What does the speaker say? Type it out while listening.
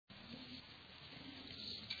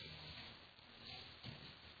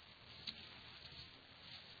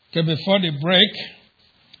Okay, before the break,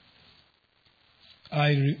 I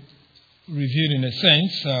reviewed in a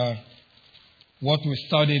sense what we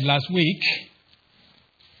studied last week,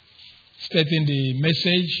 stating the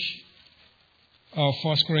message of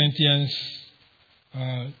 1Corinthians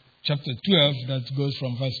chapter 12 that goes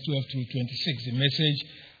from verse 12 through 26. The message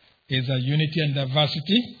is that unity and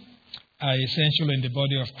diversity are essential in the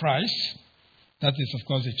body of Christ. That is, of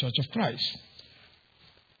course, the Church of Christ.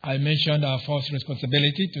 I mentioned our first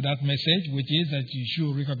responsibility to that message, which is that you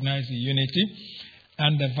should recognize the unity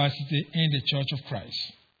and diversity in the Church of Christ.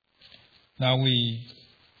 Now, we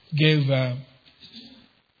gave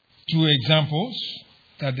two examples,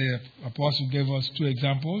 that the apostle gave us two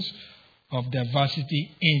examples of diversity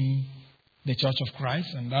in the Church of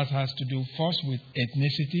Christ, and that has to do first with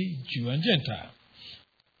ethnicity, Jew and Gentile.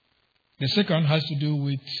 The second has to do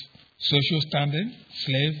with social standing,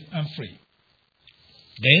 slave and free.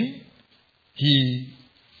 Then, he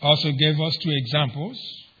also gave us two examples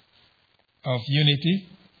of unity,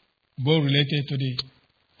 both related to the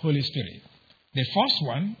Holy Spirit. The first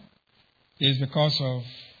one is because of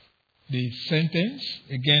the sentence,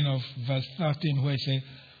 again, of verse 13, where it says,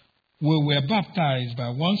 we were baptized by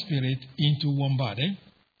one Spirit into one body.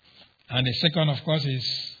 And the second, of course,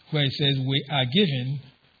 is where it says, we are given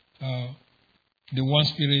the one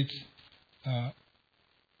Spirit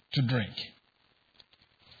to drink.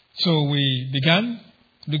 So we began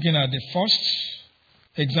looking at the first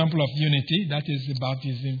example of unity, that is the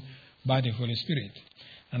baptism by the Holy Spirit.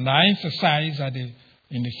 And I emphasize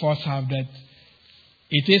in the first half that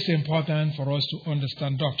it is important for us to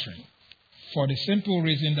understand doctrine, for the simple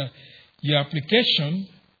reason that your application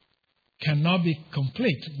cannot be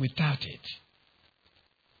complete without it.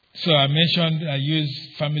 So I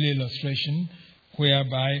used family illustration,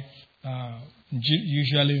 whereby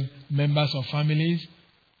usually members of families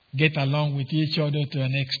get along with each other to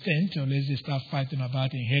an extent, unless they start fighting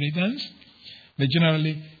about inheritance. But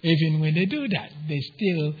generally, even when they do that, they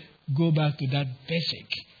still go back to that basic,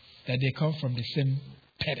 that they come from the same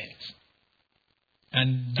parents.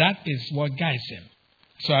 And that is what guides them.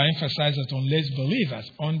 So I emphasize that unless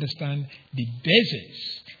believers understand the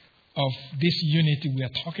basis of this unity we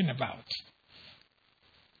are talking about,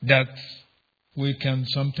 that we can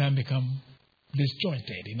sometimes become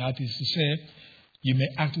disjointed. And that is to say, you may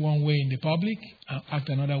act one way in the public and act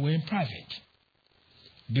another way in private.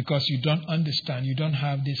 Because you don't understand, you don't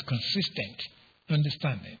have this consistent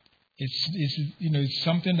understanding. It's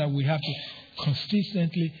something that we have to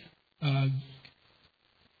consistently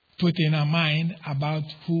put in our mind about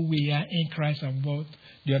who we are in Christ and about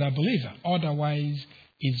the other believer. Otherwise,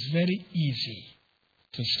 it's very easy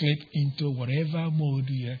to slip into whatever mode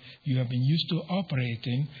you have been used to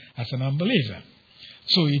operating as an unbeliever.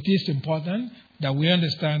 So it is important that we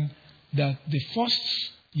understand that the first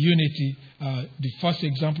unity, the first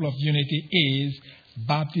example of unity is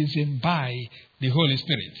baptism by the Holy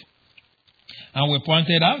Spirit. And we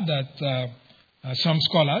pointed out that some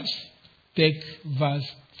scholars take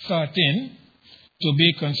verse 13 to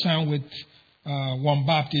be concerned with one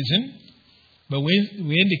baptism, but we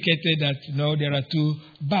indicated that there are two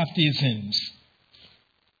baptisms.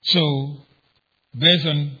 So, based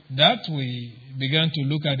on that, we began to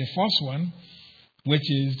look at the first one,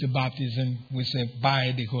 which is the baptism, we say,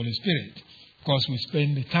 by the Holy Spirit. Of course, we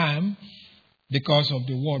spend the time, because of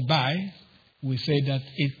the word by, we say that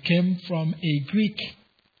it came from a Greek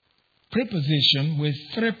preposition with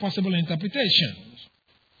three possible interpretations.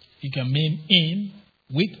 It can mean in,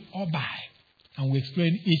 with, or by. And we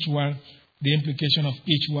explained each one, the implication of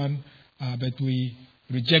each one, but we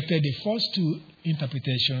rejected the first two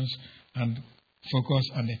interpretations and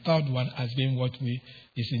focused on the third one as being what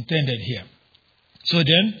is intended here. So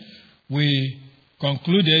then, we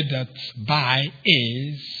concluded that by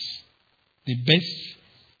is the best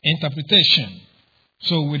interpretation.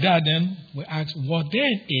 So with that then, we ask, what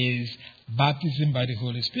then is baptism by the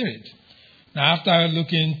Holy Spirit? Now, after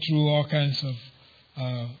looking through all kinds of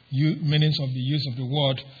meanings of the use of the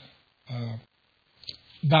word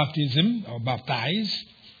baptism or baptize,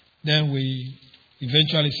 then we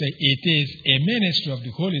eventually say it is a ministry of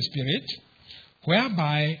the Holy Spirit,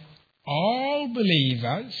 whereby all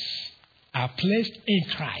believers are placed in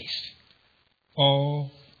Christ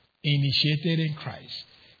or initiated in Christ.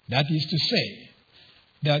 That is to say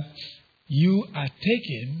that you are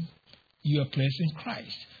placed in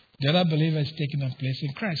Christ. The other believer is taken and placed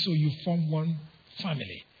in Christ. So you form one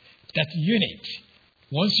family, that unit.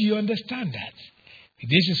 Once you understand that,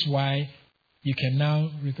 this is why you can now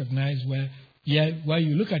recognize where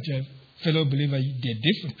you look at your fellow believer, they're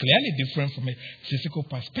different, clearly different from a physical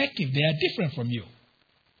perspective. They are different from you.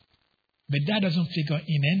 But that doesn't figure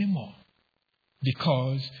in anymore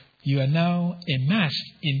because you are now immersed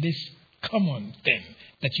in this common thing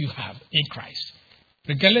that you have in Christ.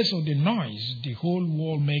 Regardless of the noise the whole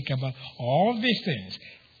world make about all these things,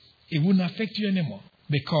 it wouldn't affect you anymore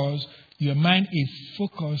because your mind is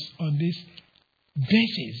focused on this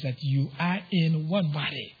basis that you are in one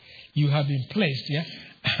body. You have been placed here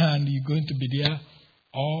and you're going to be there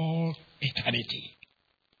all eternity.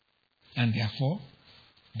 And therefore,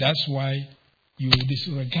 that's why you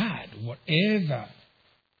disregard whatever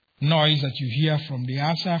noise that you hear from the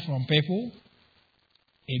outside, from people.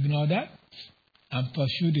 Ignore that and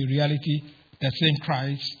pursue the reality that's in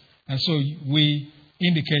Christ. And so we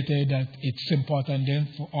indicated that it's important then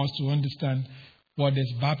for us to understand what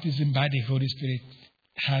this baptism by the Holy Spirit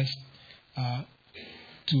has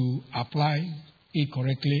to apply it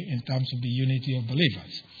correctly in terms of the unity of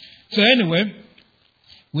believers. So anyway,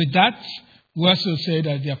 with that, we also say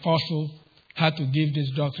that the apostle had to give this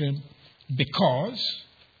doctrine because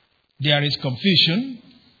there is confusion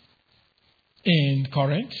in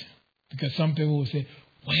Corinth. Because some people will say,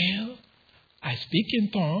 well, I speak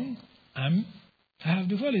in tongue, I have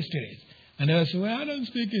the Holy Spirit. And they'll say, well, I don't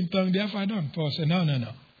speak in tongue, therefore I don't. Paul said, no.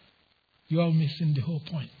 You are missing the whole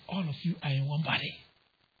point. All of you are in one body.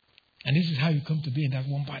 And this is how you come to be in that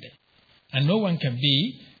one body. And no one can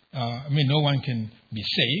be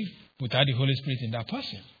saved without the Holy Spirit in that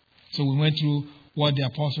person. So we went through what the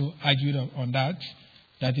apostle argued on that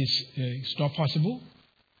it's not possible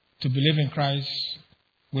to believe in Christ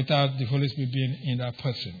without the Holy Spirit being in that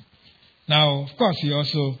person. Now, of course, he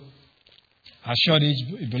also assured each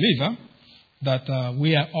believer that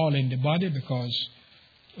we are all in the body because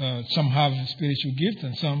some have spiritual gifts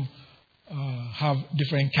and some have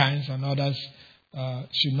different kinds, and others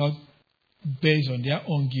should not, based on their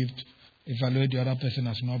own gift, evaluate the other person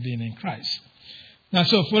as not being in Christ. Now,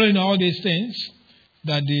 so following all these things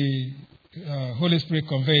that the Holy Spirit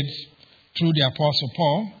conveyed through the Apostle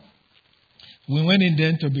Paul, we went in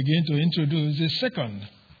then to begin to introduce the second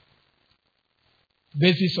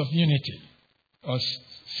basis of unity, or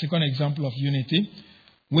second example of unity,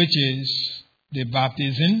 which is the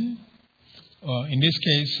baptism. In this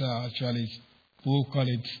case, actually, we'll call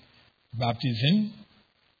it baptism.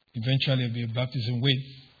 Eventually, it'll be baptism with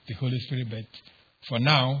the Holy Spirit, but for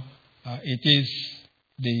now, it is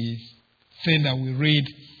the thing that we read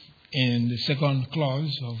in the second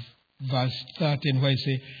clause of verse 13, where it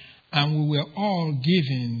says, and we were all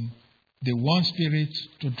given the one Spirit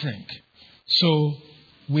to drink. So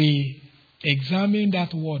we examined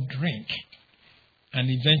that word drink and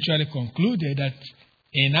eventually concluded that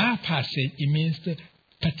in our passage it means to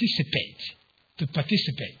participate.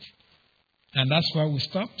 And that's where we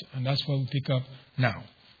stopped, and that's where we pick up now.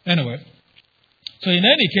 Anyway, so in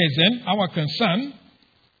any case then, our concern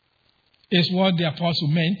is what the apostle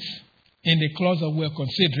meant in the clause that we're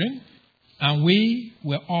considering, and we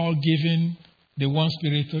were all given the one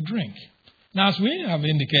Spirit to drink. Now, as we have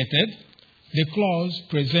indicated, the clause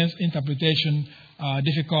presents interpretation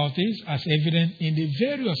difficulties as evident in the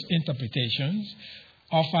various interpretations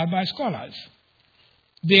offered by scholars.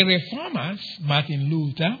 The Reformers, Martin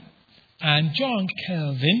Luther and John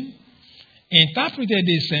Calvin, interpreted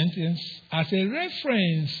this sentence as a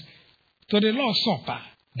reference to the Lord's Supper,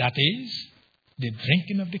 that is, the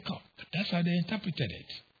drinking of the cup. That's how they interpreted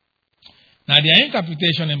it. Now, their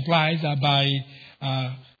interpretation implies that by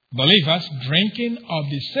believers drinking of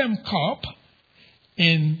the same cup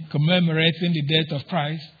in commemorating the death of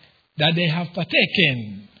Christ, that they have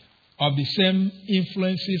partaken of the same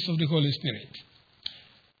influences of the Holy Spirit.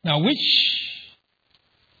 Now, which,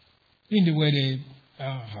 in the way they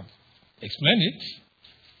have explained it,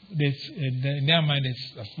 in their mind,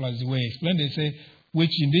 as far as the way they explained it, they say,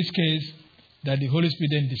 which in this case, that the Holy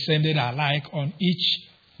Spirit then descended alike on each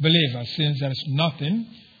believer, since there is nothing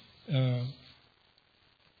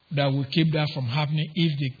that will keep that from happening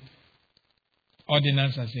if the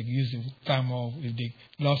ordinance, as they use the term, or if the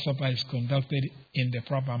Lord's Supper is conducted in the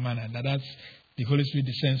proper manner. That's the Holy Spirit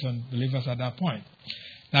descends on believers at that point.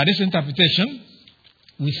 Now, this interpretation,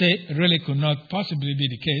 we say, really could not possibly be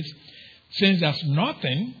the case, since there's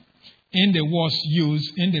nothing in the words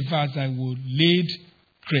used in the verse that would lead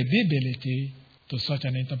credibility to such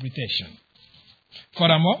an interpretation.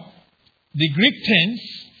 Furthermore, the Greek tense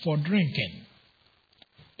for drinking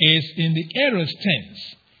is in the aorist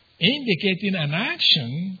tense, indicating an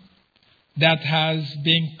action that has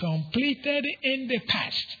been completed in the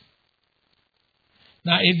past.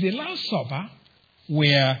 Now, if the Lord's Supper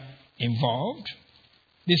were involved,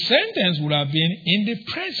 the sentence would have been in the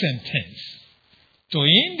present tense to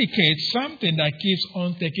indicate something that keeps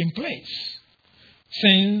on taking place.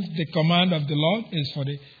 since the command of the Lord is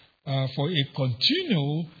for a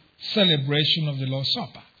continual celebration of the Lord's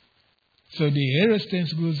Supper. So the aorist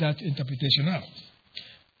rules that interpretation out.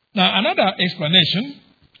 Now, another explanation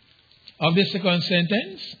of the second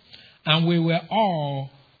sentence, and we were all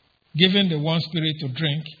given the one Spirit to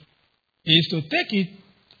drink, is to take it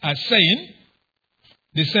as saying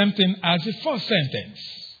the same thing as the first sentence.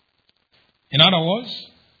 In other words,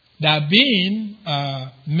 that being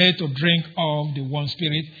made to drink of the one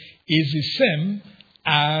Spirit is the same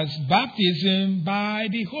as baptism by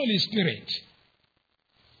the Holy Spirit.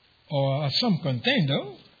 Or some contend,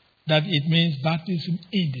 though, that it means baptism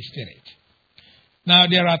in the Spirit. Now,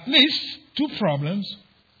 there are at least two problems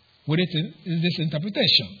with it in this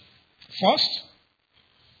interpretation. First,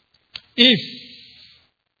 if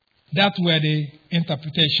that were the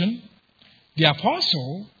interpretation, the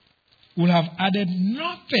apostle would have added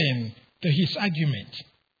nothing to his argument.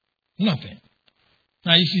 Nothing.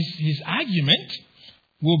 Now, his argument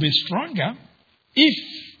will be stronger if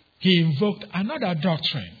he invoked another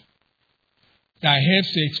doctrine that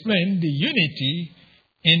helps to explain the unity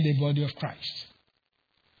in the body of Christ.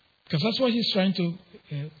 Because that's what he's trying to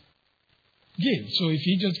give. So if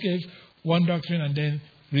he just gave one doctrine and then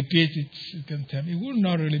repeat it second time, it would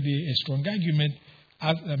not really be a strong argument.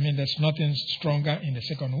 There's nothing stronger in the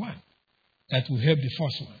second one that will help the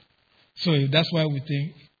first one. So that's why we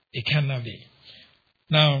think it cannot be.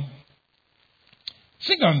 Now,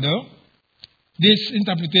 second though, this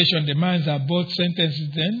interpretation demands that both sentences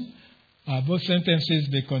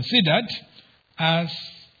be considered as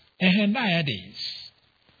a hendiades.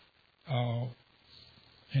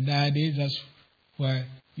 Hendiades, that's where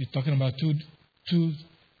you're talking about two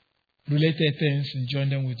related things and join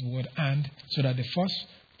them with the word and, so that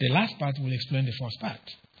the last part will explain the first part.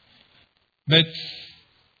 But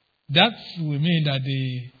that will mean that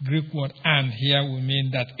the Greek word and here will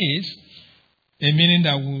mean that is, a meaning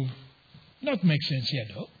that will not make sense here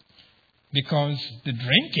though, because the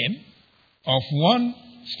drinking of one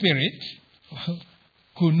Spirit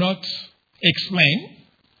could not explain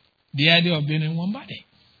the idea of being in one body,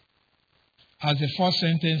 as the first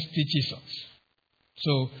sentence teaches us.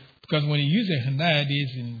 So, because when you use the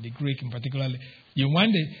hendiades in the Greek in particular, you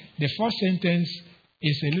want the first sentence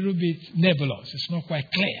is a little bit nebulous. It's not quite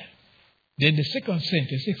clear. Then the second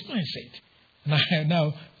sentence explains it.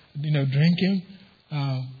 Now, drinking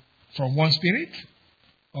from one Spirit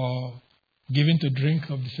or giving to drink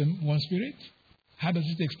of the same one Spirit, how does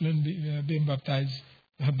it explain being baptized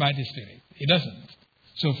by the Spirit? It doesn't.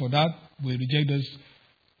 So for that, we reject those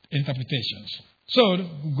interpretations. So,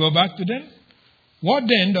 go back to them. What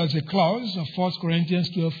then does the clause of 1Corinthians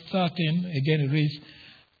 12:13, again it reads,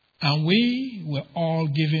 and we were all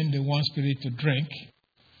given the one Spirit to drink.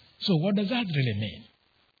 So what does that really mean?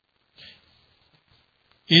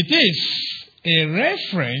 It is a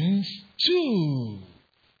reference to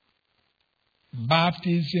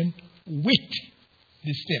baptism with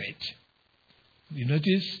the Spirit. You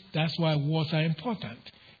notice that's why words are important.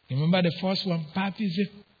 Remember the first one, baptism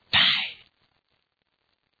by,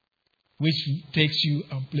 which takes you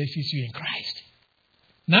and places you in Christ.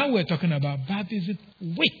 Now we're talking about baptism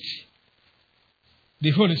with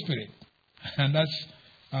the Holy Spirit. And that's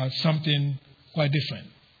something quite different.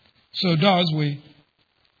 So thus we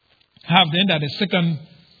have then that the second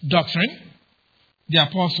doctrine the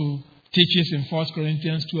apostle teaches in 1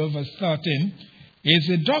 Corinthians 12 verse 13 is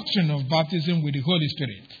the doctrine of baptism with the Holy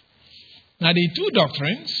Spirit. Now the two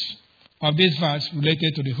doctrines of this verse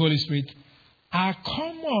related to the Holy Spirit are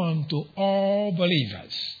common to all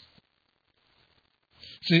believers.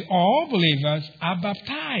 See, all believers are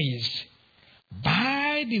baptized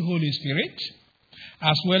by the Holy Spirit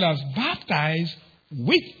as well as baptized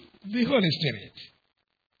with the Holy Spirit.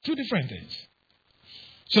 Two different things.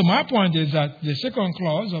 So my point is that the second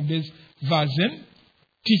clause of this verse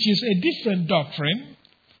teaches a different doctrine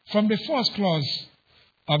from the first clause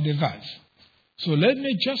of the verse. So let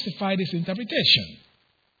me justify this interpretation.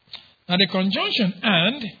 Now the conjunction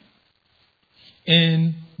and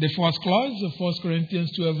in the first clause of 1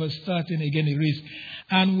 Corinthians 12 verse 13 again it reads,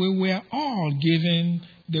 and we were all given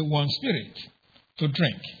the one Spirit to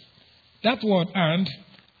drink. That word and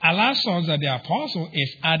allows us that the apostle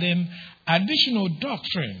is adding additional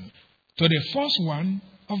doctrine to the first one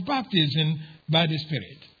of baptism by the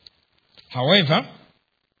Spirit. However,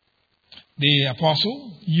 the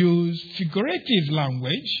apostle used figurative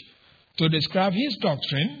language to describe his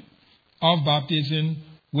doctrine of baptism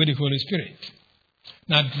with the Holy Spirit.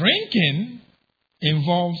 Now, drinking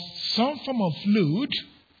involves some form of fluid,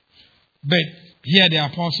 but here the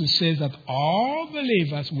apostle says that all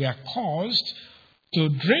believers were caused to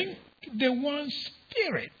drink the one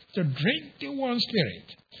Spirit, to drink the one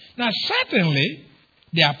Spirit. Now, certainly,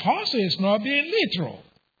 the apostle is not being literal,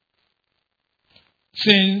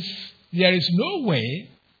 since there is no way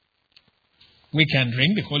we can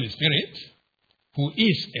drink the Holy Spirit, who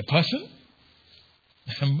is a person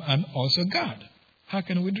and also God. How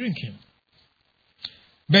can we drink him?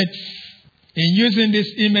 But in using this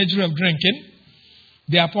imagery of drinking,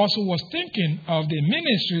 the apostle was thinking of the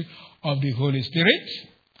ministry of the Holy Spirit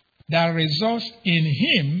that results in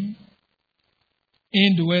him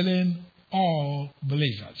indwelling all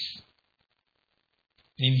believers.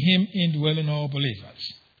 In him indwelling all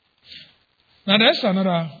believers. Now there's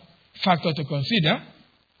another factor to consider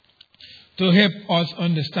to help us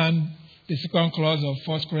understand the second clause of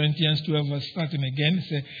 1Corinthians 12, verse 13 again. It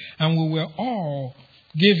says, and we were all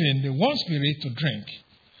given the one Spirit to drink.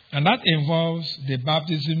 And that involves the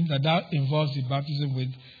baptism with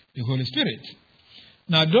the Holy Spirit.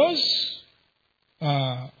 Now those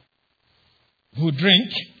who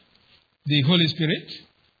drink the Holy Spirit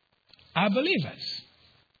are believers.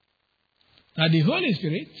 Now the Holy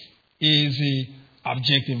Spirit is the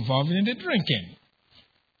object involved in the drinking.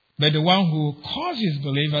 But the one who causes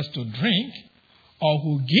believers to drink or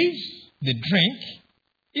who gives the drink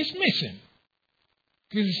is missing.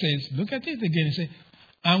 Because it says, look at it again, it says,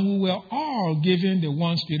 and we were all given the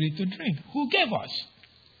one Spirit to drink. Who gave us?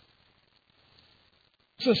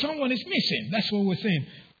 So someone is missing. That's what we're saying.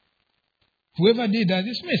 Whoever did that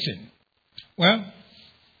is missing. Well,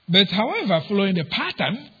 but however, following the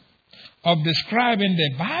pattern of describing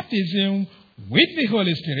the baptism with the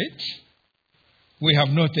Holy Spirit, we have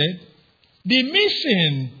noted the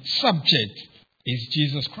missing subject is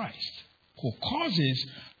Jesus Christ, who causes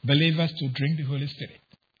believers to drink the Holy Spirit.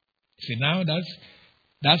 See, now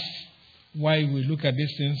that's why we look at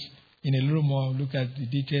these things in a little more, look at the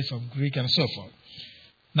details of Greek and so forth.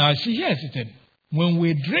 Now, see, here's the thing. When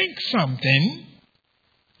we drink something,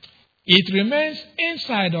 it remains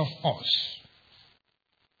inside of us.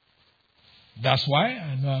 That's why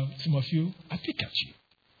I know some of you, I pick at you.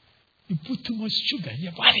 You put too much sugar in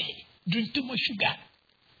your body. Drink too much sugar.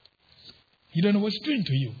 You don't know what's doing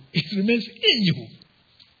to you. It remains in you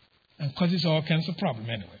and causes all kinds of problems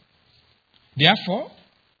anyway. Therefore,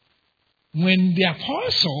 when the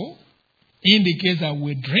apostle indicates that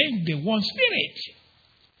we drink the one Spirit,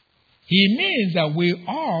 he means that we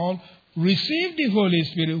all receive the Holy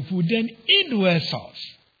Spirit who then indwells us.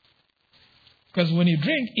 Because when you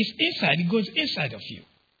drink, it's inside, it goes inside of you.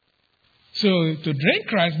 So to drink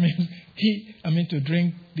Christ means to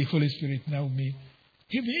drink the Holy Spirit now means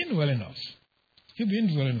he'll be indwelling us. He'll be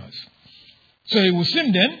indwelling us. So it would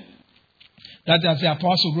seem then that as the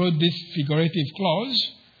apostle wrote this figurative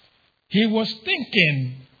clause, he was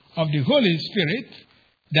thinking of the Holy Spirit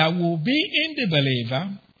that will be in the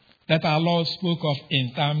believer that our Lord spoke of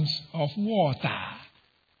in terms of water.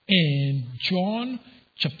 In John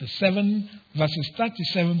chapter 7, verses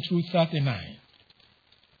 37 through 39.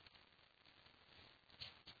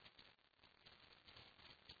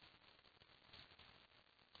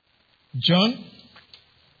 John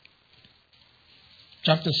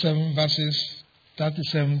chapter 7, verses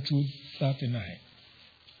 37 through 39.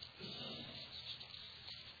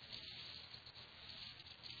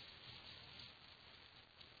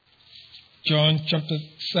 John chapter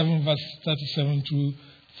 7, verse 37 through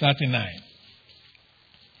 39.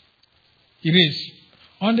 It is,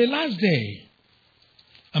 on the last day,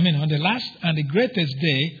 on the last and the greatest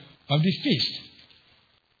day of the feast,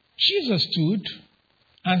 Jesus stood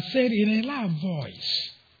and said in a loud voice,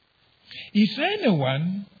 if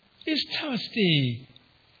anyone is thirsty,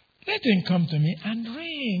 let him come to me and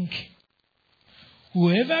drink.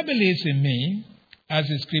 Whoever believes in me, as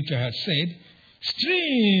the scripture has said,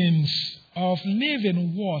 streams of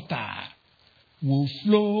living water will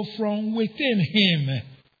flow from within him.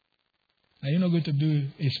 Now, you're not going to do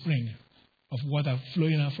a spring of water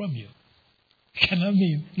flowing out from you. Cannot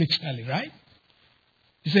mean literally, right?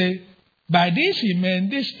 He said, by this he meant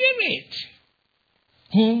the Spirit,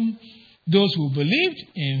 whom those who believed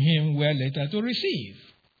in him were later to receive.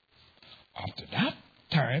 Up to that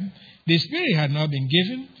time, the Spirit had not been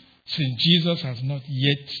given, since Jesus has not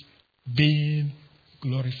yet been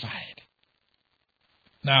glorified.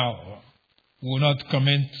 Now, we will not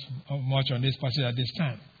comment much on this passage at this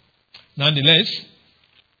time. Nonetheless,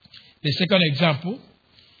 the second example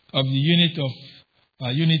of the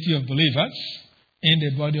unity of believers in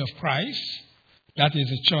the body of Christ, that is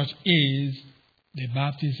the church, is the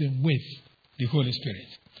baptism with the Holy Spirit.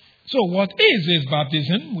 So what is this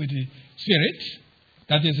baptism with the Spirit?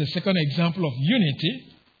 That is the second example of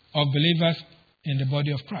unity of believers in the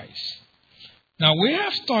body of Christ. Now, we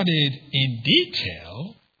have studied in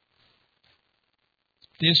detail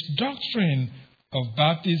this doctrine of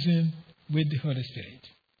baptism with the Holy Spirit.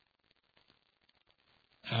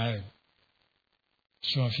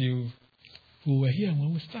 Some of you who were here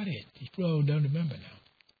when we studied, you probably don't remember now.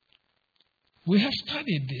 We have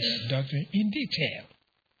studied this doctrine in detail.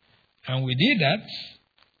 And we did that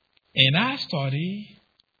in our study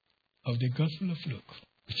of the Gospel of Luke,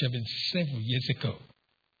 which had been several years ago.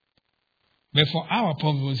 But for our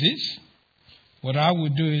purposes, what I will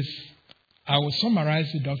do is I will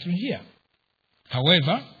summarize the doctrine here.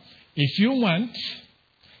 However, if you want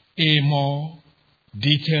a more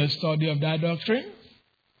detailed study of that doctrine,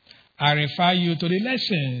 I refer you to the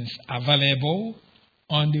lessons available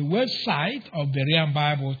on the website of Berean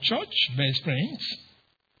Bible Church, Bay Springs.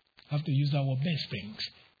 I have to use that word Bay Springs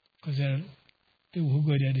because there are people who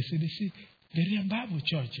go there, they say, Berean Bible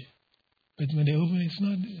Church. But when they open it, it's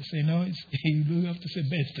not, they say, no, you do have to say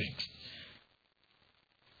Bay Springs.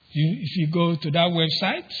 If you go to that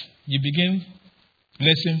website, you begin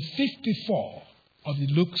lesson 54 of the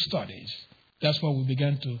Luke studies. That's where we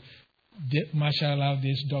began to marshal out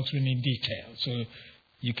this doctrine in detail. So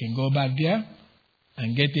you can go back there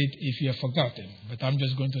and get it if you have forgotten. But I'm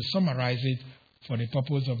just going to summarize it for the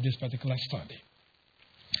purpose of this particular study.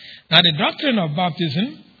 Now, the doctrine of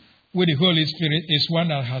baptism with the Holy Spirit is one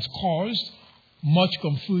that has caused much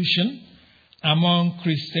confusion among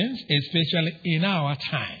Christians, especially in our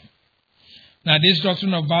time. Now, this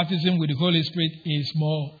doctrine of baptism with the Holy Spirit is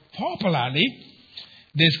more popularly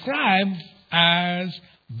described as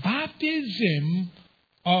baptism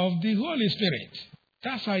of the Holy Spirit.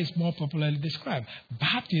 That's how it's more popularly described.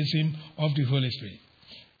 Baptism of the Holy Spirit.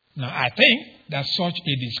 Now, I think that such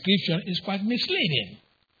a description is quite misleading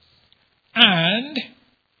and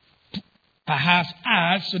perhaps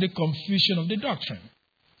adds to the confusion of the doctrine.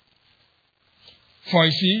 For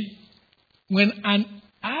you see, when an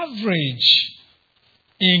average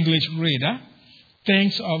English reader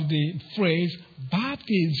thinks of the phrase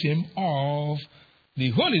baptism of the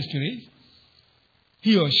Holy Spirit,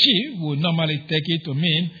 he or she would normally take it to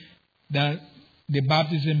mean that the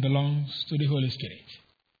baptism belongs to the Holy Spirit.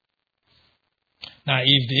 Now,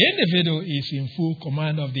 if the individual is in full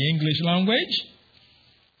command of the English language,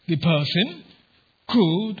 the person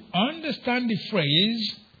could understand the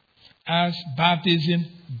phrase as baptism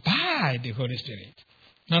by the Holy Spirit.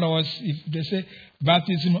 In other words, if they say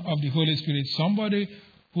baptism of the Holy Spirit, somebody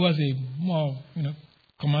who has a more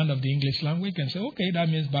command of the English language can say, okay, that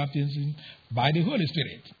means baptism by the Holy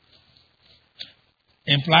Spirit.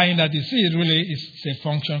 Implying that you see it really is a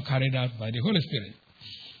function carried out by the Holy Spirit.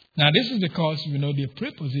 Now, this is because the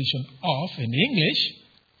preposition of in English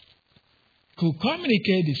could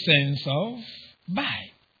communicate the sense of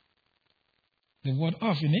by. The word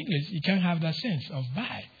of in English, you can't have that sense of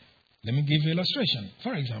by. Let me give you an illustration.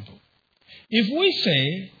 For example, if we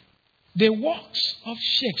say the works of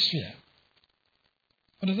Shakespeare,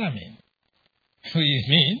 what does that mean? It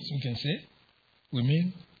means, we can say, we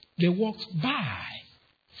mean the works by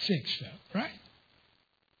Shakespeare, right?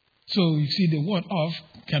 So you see, the word of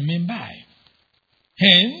can mean by.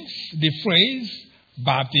 Hence, the phrase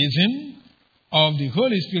baptism of the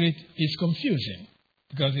Holy Spirit is confusing.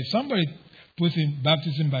 Because if somebody puts in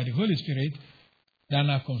baptism by the Holy Spirit, that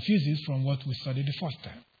now confuses from what we studied the first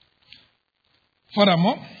time.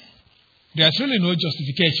 Furthermore, there's really no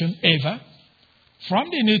justification ever from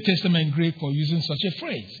the New Testament Greek for using such a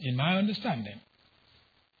phrase, in my understanding.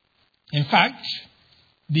 In fact,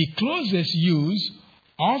 the closest use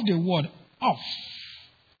of the word of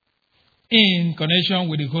in connection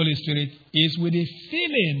with the Holy Spirit is with the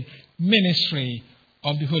filling ministry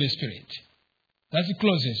of the Holy Spirit. That's the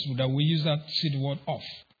closest that we use that to see the word of.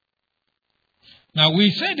 Now,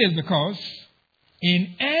 we say this because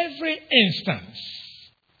in every instance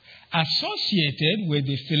associated with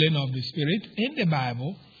the filling of the Spirit in the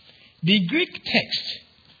Bible, the Greek text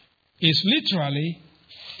is literally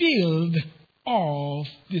filled of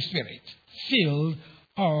the Spirit. Filled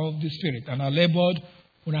of the Spirit. And I labored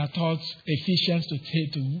when I taught Ephesians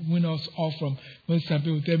to win us off from when some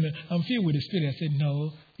people tell me, I'm filled with the Spirit. I said,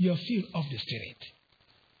 no, you're filled of the Spirit.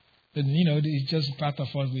 But, it's just part of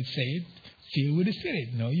what we say, filled with the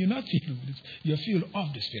Spirit. No, you're not filled with the Spirit. You're filled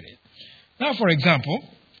of the Spirit. Now, for example,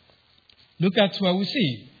 look at what we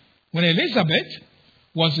see. When Elizabeth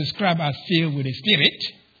was described as filled with the Spirit,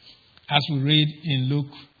 as we read in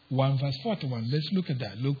Luke 1 verse 41. Let's look at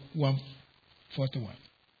that. Luke 1, 41.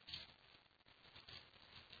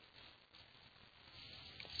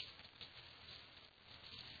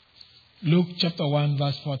 Luke chapter 1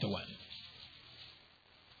 verse 41.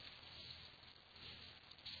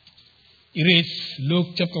 It reads, Luke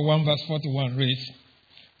chapter 1 verse 41 reads,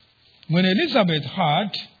 when Elizabeth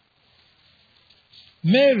heard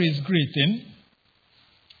Mary's greeting,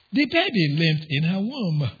 the baby leaped in her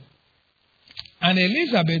womb, and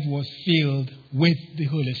Elizabeth was filled with the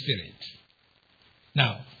Holy Spirit.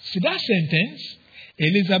 Now, see that sentence,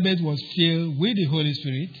 Elizabeth was filled with the Holy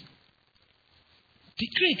Spirit. The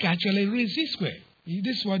Greek actually reads this way.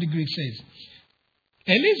 This is what the Greek says.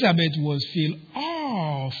 Elizabeth was filled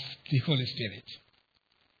of the Holy Spirit.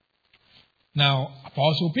 Now,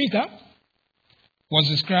 Apostle Peter was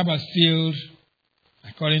described as filled,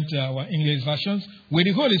 according to our English versions, with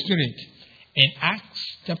the Holy Spirit in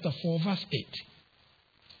Acts chapter 4 verse 8.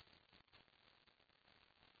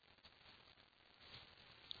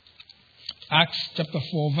 Acts chapter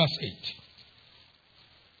 4 verse 8.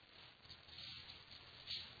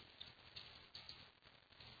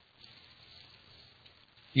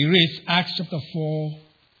 He reads, Acts chapter 4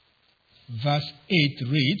 verse 8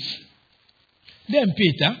 reads, then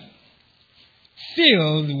Peter,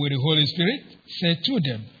 filled with the Holy Spirit, said to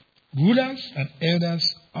them, rulers and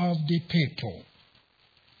elders of the people.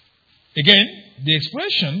 Again, the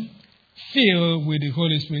expression filled with the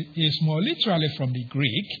Holy Spirit is more literally from the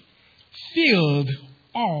Greek, filled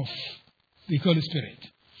of the Holy Spirit.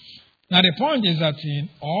 Now the point is that in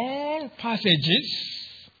all passages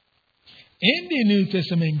in the New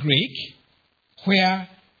Testament Greek, where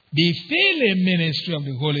the filling ministry of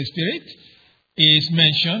the Holy Spirit is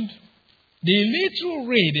mentioned, the literal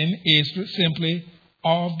reading is simply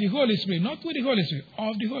of the Holy Spirit, not with the Holy Spirit,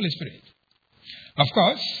 of the Holy Spirit. Of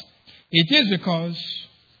course, it is because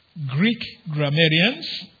Greek grammarians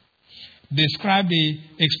describe the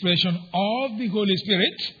expression of the Holy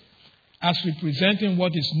Spirit as representing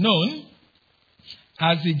what is known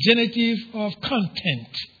as the genitive of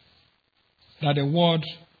content, that the word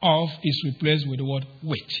of is replaced with the word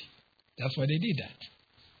with. That's why they did that.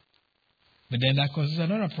 But then that causes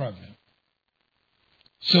another problem.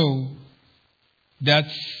 So, that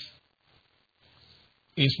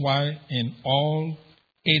is why in all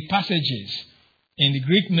 8 passages in the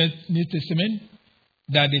Greek New Testament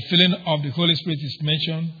that the filling of the Holy Spirit is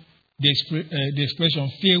mentioned, the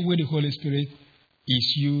expression filled with the Holy Spirit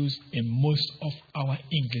is used in most of our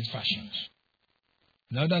English versions.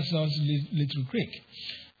 Now that's also literal Greek.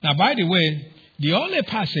 Now, by the way, the only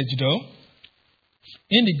passage though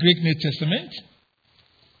in the Greek New Testament,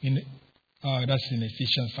 that's in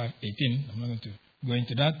Ephesians 5:18. I'm not going to go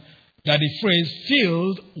into that. That the phrase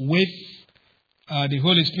filled with the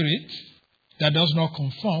Holy Spirit, that does not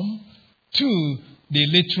conform to the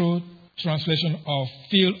literal translation of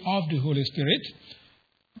filled of the Holy Spirit.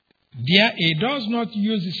 There it does not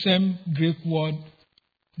use the same Greek word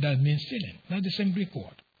that means filling. Not the same Greek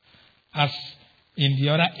word as in the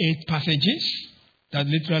other 8 passages that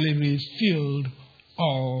literally reads filled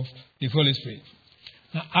of the Holy Spirit.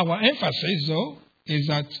 Now, our emphasis, though, is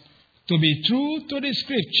that to be true to the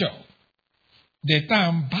Scripture, the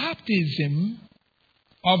term baptism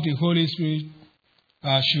of the Holy Spirit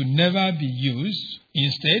should never be used.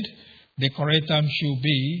 Instead, the correct term should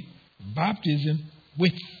be baptism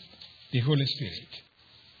with the Holy Spirit.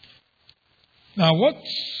 Now, what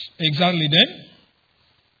exactly then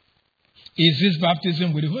is this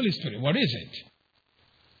baptism with the Holy Spirit? What is it?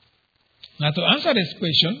 Now, to answer this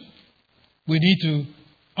question, we need to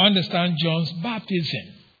understand John's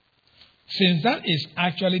baptism, since that is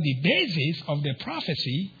actually the basis of the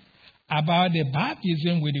prophecy about the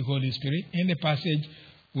baptism with the Holy Spirit in the passage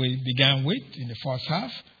we began with in the first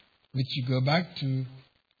half, which you go back to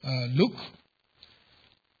Luke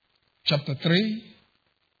chapter 3,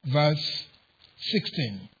 verse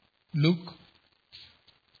 16. Luke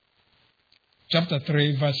chapter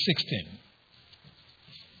 3, verse 16.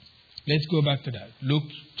 Let's go back to that. Luke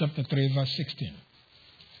chapter 3, verse 16.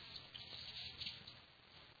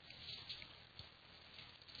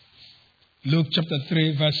 Luke chapter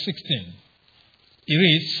 3, verse 16. It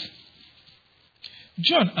reads,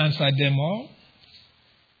 John answered them all,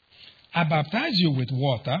 I baptize you with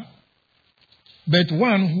water, but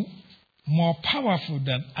one who more powerful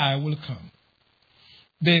than I will come,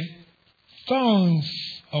 the thongs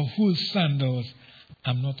of whose sandals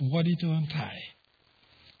I'm not worthy to untie.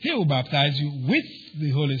 He will baptize you with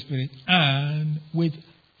the Holy Spirit and with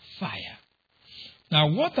fire. Now,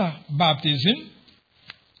 water baptism,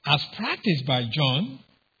 as practiced by John,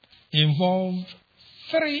 involved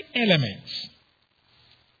 3 elements.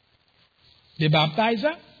 The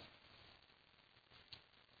baptizer,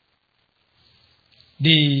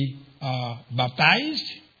 the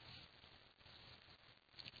baptized,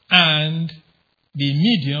 and the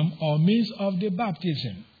medium or means of the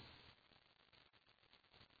baptism.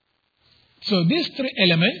 So these three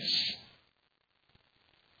elements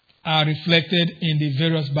are reflected in the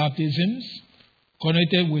various baptisms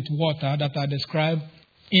connected with water that are described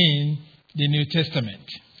in the New Testament.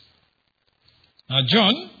 Now,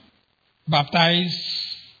 John baptized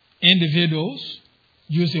individuals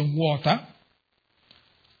using water,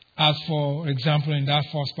 as for example in that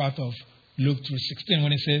first part of Luke 3:16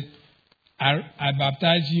 when he said, I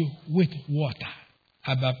baptize you with water.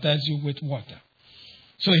 I baptize you with water.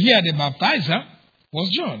 So here the baptizer was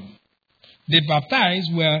John. The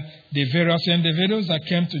baptized were the various individuals that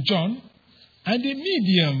came to John, and the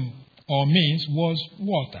medium or means was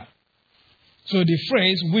water. So the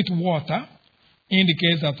phrase with water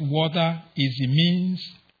indicates that water is the means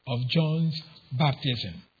of John's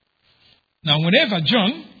baptism. Now, whenever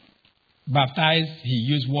John baptized, he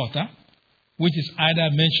used water, which is either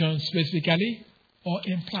mentioned specifically or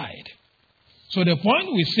implied. So the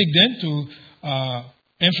point we seek then to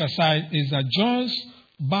emphasize is that John's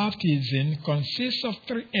baptism consists of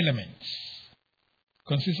three elements.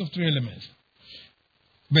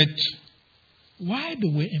 But why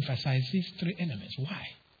do we emphasize these three elements? Why?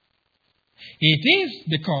 It is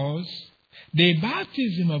because the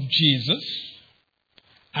baptism of Jesus,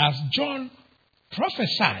 as John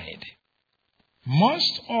prophesied,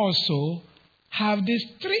 must also have these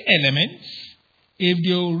three elements if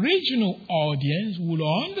the original audience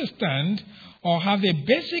will understand or have a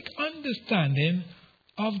basic understanding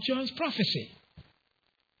of John's prophecy.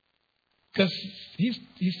 Because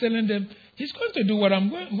he's telling them, he's going to do what I'm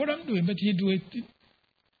doing, but he do it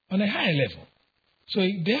on a higher level. So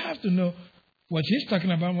they have to know what he's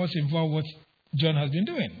talking about must involve what John has been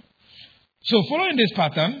doing. So following this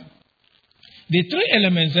pattern, the three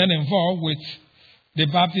elements then involved with the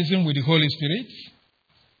baptism with the Holy Spirit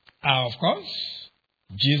are, of course,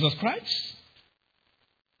 Jesus Christ,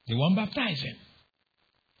 the one baptizing,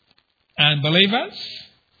 and believers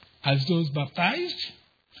as those baptized,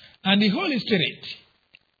 and the Holy Spirit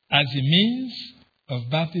as the means of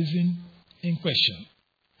baptism in question.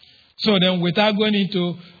 So then, without going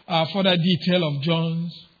into further detail of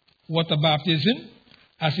John's water baptism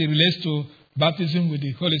as it relates to baptism with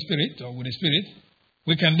the Holy Spirit or with the Spirit,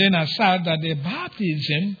 we can then assert that the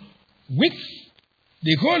baptism with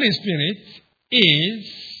the Holy Spirit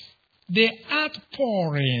is the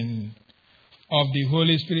outpouring of the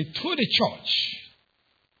Holy Spirit to the church,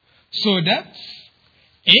 so that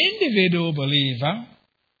individual believer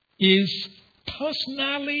is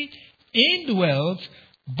personally indwelt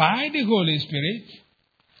by the Holy Spirit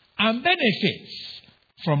and benefits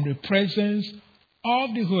from the presence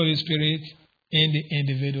of the Holy Spirit in the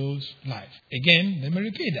individual's life. Again, let me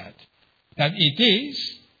repeat that it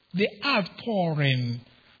is the outpouring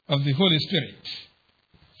of the Holy Spirit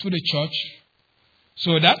to the church,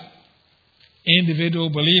 so that individual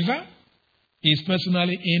believer is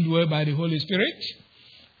personally indwelt by the Holy Spirit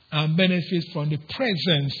and benefits from the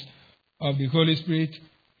presence of the Holy Spirit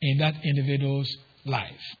in that individual's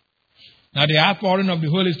life. Now, the outpouring of the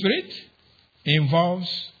Holy Spirit involves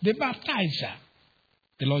the baptizer,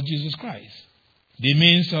 the Lord Jesus Christ. The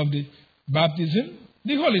means of the baptism,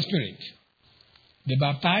 the Holy Spirit. The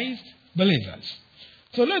baptized believers.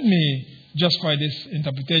 So let me justify this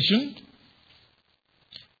interpretation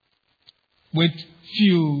with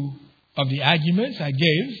few of the arguments I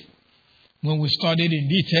gave when we studied in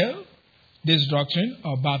detail this doctrine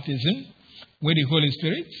of baptism with the Holy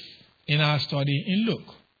Spirit in our study in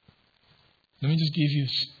Luke. Let me just give you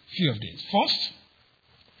a few of these. First,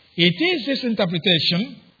 it is this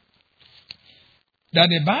interpretation that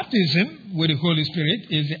the baptism with the Holy Spirit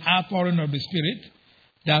is the outpouring of the Spirit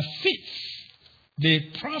that fits the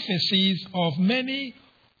prophecies of many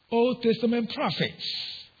Old Testament prophets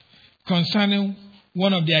concerning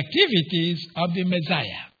one of the activities of the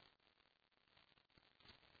Messiah.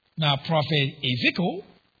 Now, Prophet Ezekiel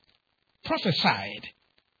prophesied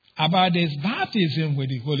about this baptism with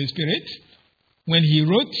the Holy Spirit when he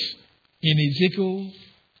wrote in Ezekiel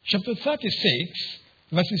chapter 36,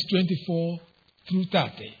 verses 24 through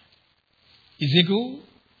 30. Ezekiel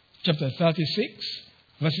chapter 36,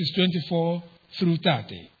 verses 24 through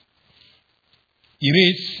 30. He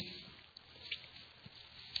reads,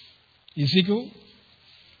 Ezekiel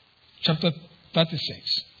chapter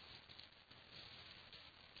 36,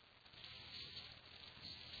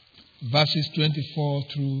 verses 24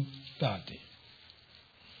 through 30.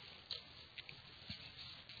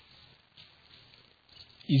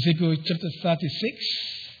 Ezekiel chapter 36,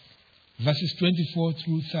 verses 24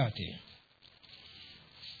 through 30.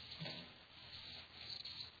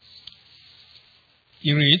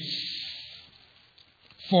 He reads,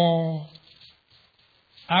 "For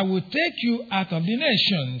I will take you out of the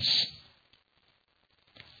nations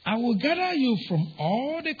I will gather you from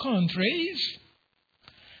all the countries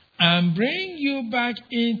and bring you back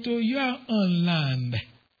into your own land.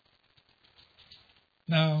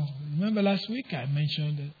 Now, remember last week I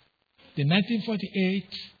mentioned the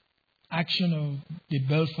 1948 action of the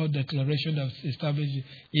Balfour Declaration that established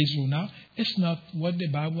Israel now. It's not what the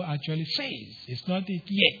Bible actually says. It's not it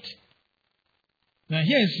yet. Now,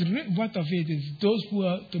 here's what of it is those who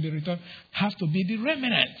are to be returned have to be the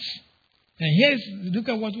remnants. And look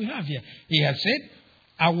at what we have here. He has said,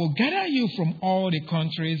 I will gather you from all the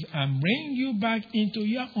countries and bring you back into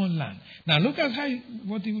your own land. Now, look at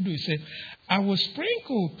what he will do. He said, I will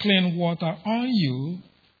sprinkle clean water on you,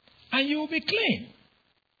 and you will be clean.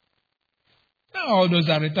 Now, all those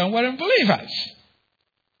that returned weren't believers.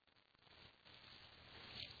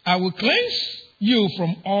 I will cleanse you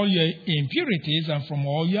from all your impurities and from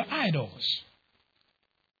all your idols.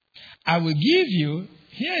 I will give you,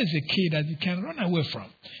 here is a key that you can run away from.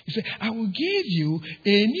 He said, I will give you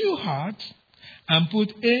a new heart and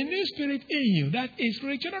put a new spirit in you. That is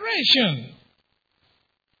regeneration.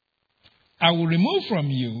 I will remove from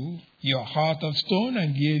you your heart of stone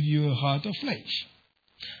and give you a heart of flesh.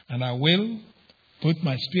 And I will put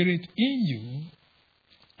my spirit in you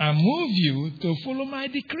and move you to follow my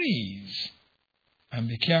decrees and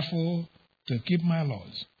be careful to keep my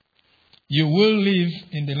laws. You will live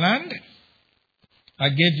in the land I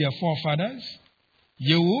gave your forefathers.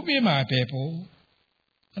 You will be my people,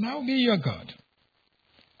 and I will be your God.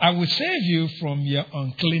 I will save you from your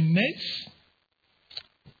uncleanness.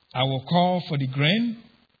 I will call for the grain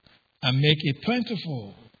and make it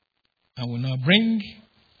plentiful, and will not bring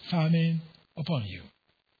famine upon you.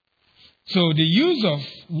 So the use of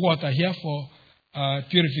water here for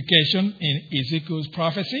purification in Ezekiel's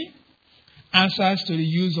prophecy answers to the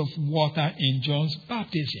use of water in John's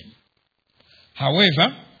baptism.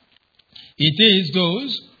 However, it is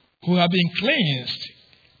those who have been cleansed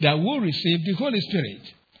that will receive the Holy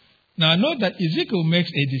Spirit. Now note that Ezekiel makes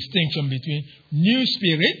a distinction between new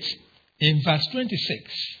spirit in verse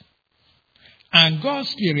 26 and God's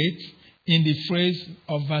Spirit in the phrase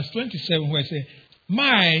of verse 27 where it says,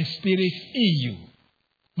 my spirit in you.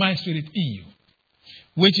 My spirit in you.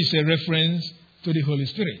 Which is a reference to the Holy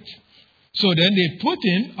Spirit. So then the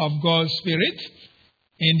putting of God's Spirit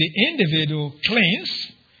in the individual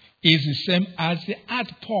cleanse is the same as the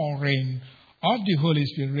outpouring of the Holy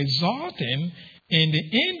Spirit, resulting in the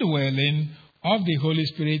indwelling of the Holy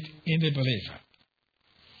Spirit in the believer.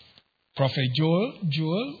 Prophet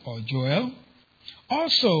Joel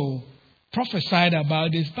also prophesied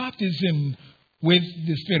about this baptism with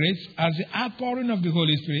the Spirit as the outpouring of the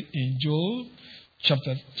Holy Spirit in Joel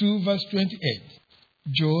chapter 2 verse 28.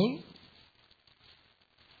 Joel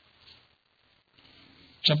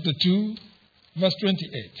chapter 2 verse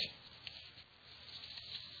 28.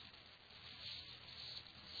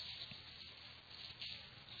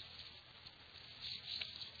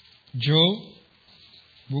 Joel,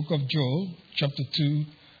 book of Joel, chapter 2,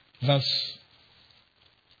 verse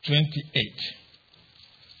 28.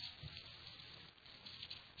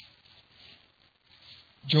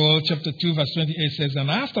 Joel chapter 2, verse 28 says, and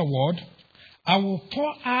afterward, I will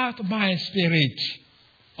pour out my spirit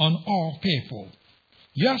on all people.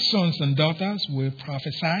 Your sons and daughters will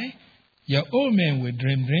prophesy. Your old men will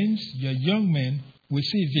dream dreams. Your young men will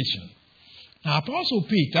see vision. Now, Apostle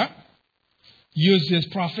Peter used this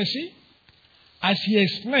prophecy as he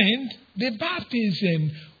explained the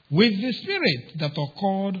baptism with the Spirit that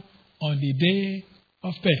occurred on the day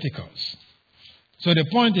of Pentecost. So the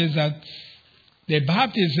point is that the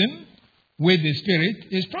baptism with the Spirit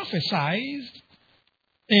is prophesied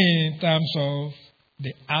in terms of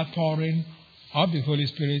the outpouring of the Holy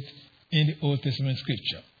Spirit in the Old Testament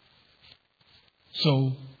scripture.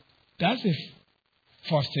 So that's the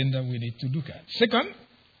first thing that we need to look at. Second,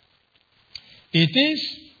 it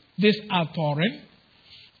is this outpouring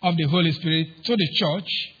of the Holy Spirit to the church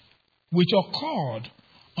which occurred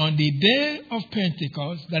on the day of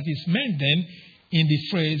Pentecost that is mentioned in the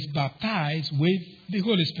phrase baptized with the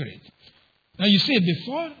Holy Spirit. Now you see,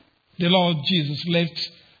 before the Lord Jesus left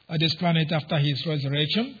this planet after his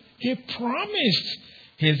resurrection, he promised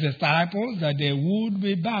his disciples that they would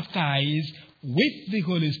be baptized with the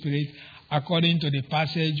Holy Spirit according to the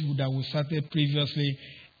passage that we started previously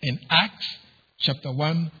in Acts chapter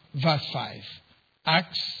 1 verse 5.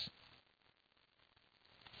 Acts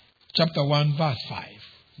chapter 1 verse 5.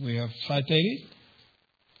 We have cited it.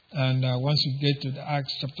 And once you get to the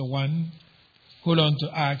Acts chapter 1, hold on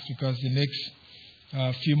to Acts because the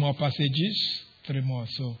next few more passages, 3 more,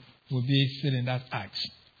 so we'll be still in that Acts.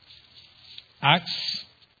 Acts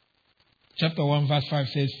chapter 1 verse 5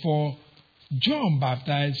 says, for John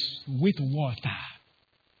baptized with water.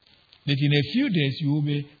 That in a few days you will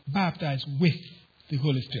be baptized with the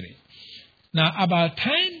Holy Spirit. Now, about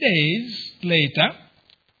 10 days later,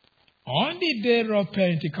 on the day of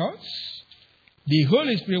Pentecost, the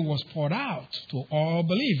Holy Spirit was poured out to all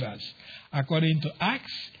believers, according to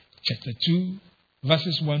Acts chapter 2,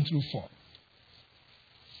 verses 1 through 4.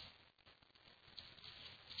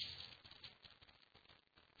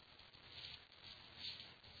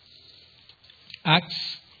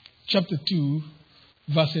 Acts chapter 2,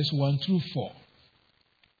 verses 1 through 4.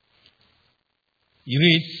 He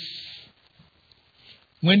reads,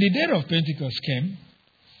 when the day of Pentecost came,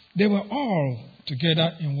 they were all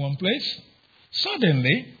together in one place.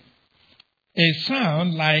 Suddenly, a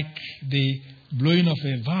sound like the blowing of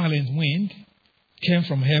a violent wind came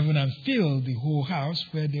from heaven and filled the whole house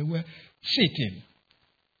where they were sitting.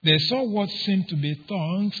 They saw what seemed to be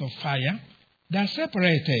tongues of fire that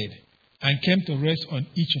separated and came to rest on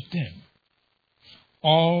each of them.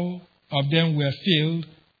 All of them were filled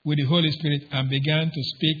with the Holy Spirit and began to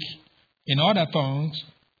speak in other tongues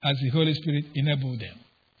as the Holy Spirit enabled them.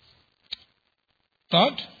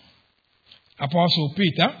 Third, Apostle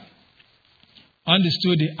Peter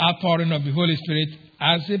understood the outpouring of the Holy Spirit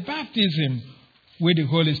as a baptism with the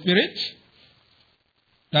Holy Spirit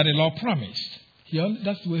that the Lord promised.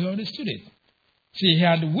 That's the way he understood it. See, he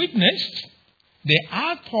had witnessed the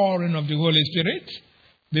outpouring of the Holy Spirit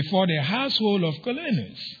before the household of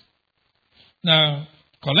Collenus. Now,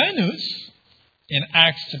 Collenus, in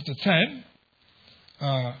Acts chapter 10,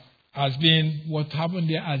 what happened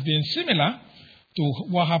there has been similar to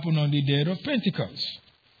what happened on the day of Pentecost.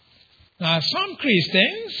 Now, some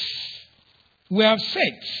Christians were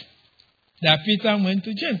upset that Peter went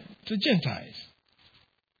to Gentiles.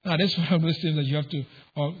 Now, that's one of those things that you have to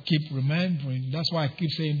keep remembering. That's why I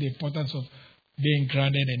keep saying the importance of being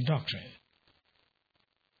grounded in doctrine.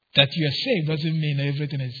 That you are saved doesn't mean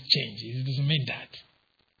everything has changed. It doesn't mean that.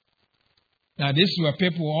 Now, these were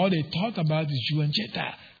people, all they thought about is Jew and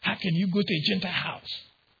Gentile. How can you go to a Gentile house?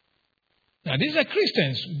 Now, these are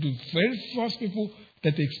Christians, the very first people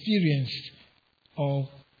that experienced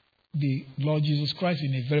the Lord Jesus Christ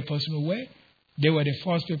in a very personal way. They were the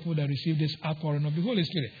first people that received this outpouring of the Holy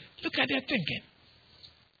Spirit. Look at their thinking.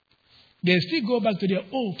 They still go back to their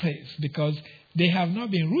old place because they have not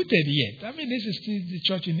been rooted yet. I mean, this is still the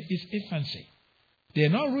church in its infancy. They are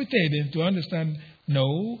not rooted in to understand,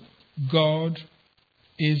 no, God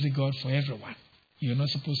is the God for everyone. You're not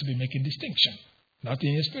supposed to be making distinction. Not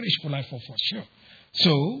in your spiritual life for sure.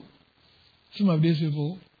 So, some of these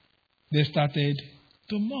people, they started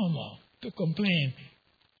to murmur, to complain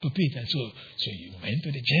to Peter. So you went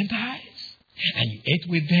to the Gentiles and you ate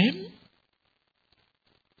with them?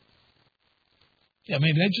 I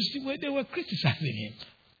mean, they were criticizing him.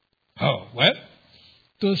 Oh, well,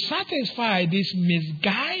 to satisfy these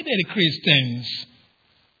misguided Christians,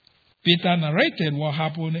 Peter narrated what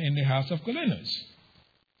happened in the house of Collenus.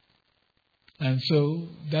 And so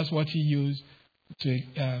that's what he used to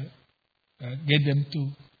get them to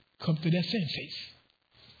come to their senses.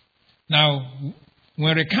 Now,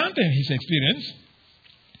 when recounting his experience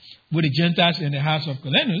with the Gentiles in the house of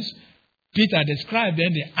Collenus, Peter described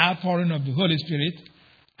then the outpouring of the Holy Spirit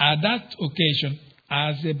at that occasion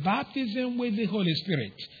as a baptism with the Holy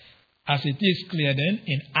Spirit, as it is clear then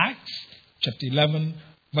in Acts chapter 11,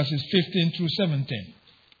 verses 15 through 17.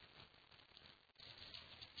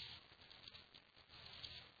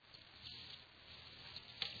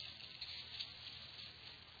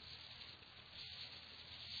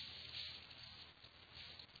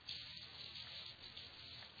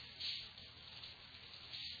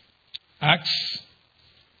 Acts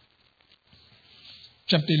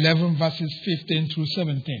chapter 11, verses 15 through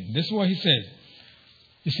 17. This is what he said.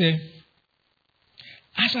 He said,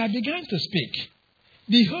 as I began to speak,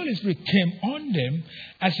 the Holy Spirit came on them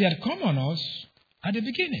as he had come on us at the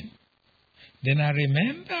beginning. Then I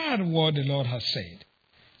remembered what the Lord has said.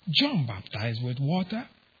 John baptized with water,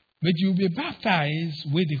 but you will be baptized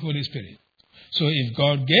with the Holy Spirit. So if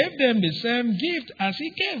God gave them the same gift as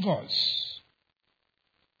he gave us,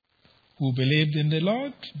 who believed in the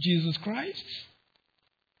Lord Jesus Christ,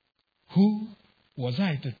 who was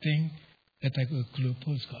I to think that I could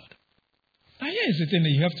oppose God? Now here is the thing that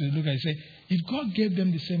you have to look at and say, if God gave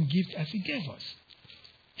them the same gift as he gave us,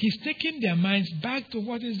 he's taking their minds back to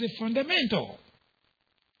what is the fundamental.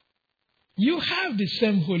 You have the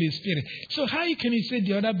same Holy Spirit. So how can you say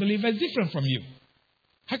the other believer is different from you?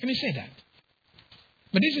 How can you say that?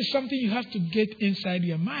 But this is something you have to get inside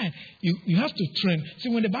your mind. You have to train. See,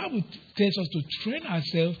 when the Bible tells us to train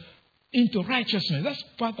ourselves into righteousness. That's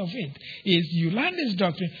part of it. Is you learn this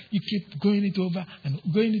doctrine, you keep going it over and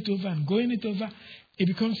going it over and going it over. It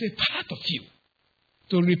becomes a part of you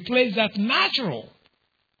to replace that natural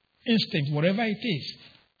instinct, whatever it is,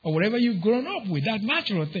 or whatever you've grown up with, that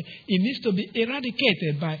natural thing. It needs to be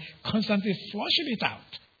eradicated by constantly flushing it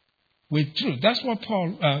out with truth. That's what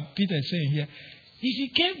Peter is saying here. If he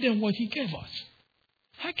gave them what he gave us,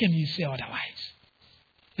 how can you say otherwise?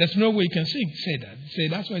 There's no way you can say that. Say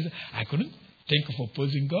that's why I couldn't think of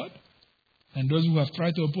opposing God. And those who have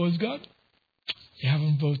tried to oppose God, they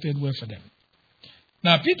haven't voted well for them.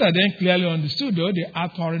 Now, Peter then clearly understood, though, the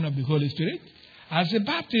outpouring of the Holy Spirit as a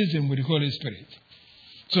baptism with the Holy Spirit.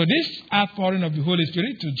 So this outpouring of the Holy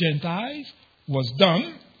Spirit to Gentiles was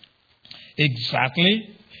done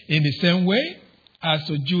exactly in the same way as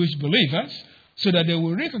to Jewish believers, so that they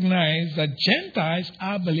will recognize that Gentiles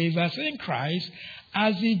are believers in Christ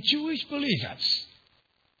as the Jewish believers.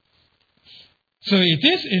 So it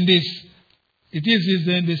is in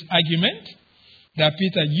this argument that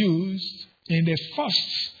Peter used in the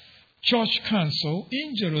first church council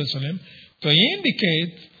in Jerusalem to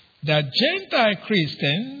indicate that Gentile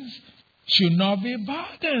Christians should not be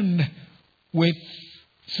burdened with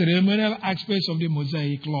ceremonial aspects of the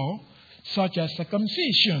Mosaic law, such as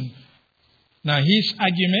circumcision. Now, his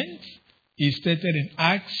argument is stated in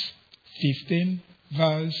Acts 15,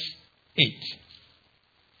 verse 8.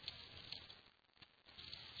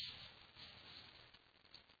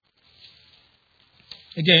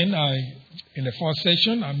 Again, in the first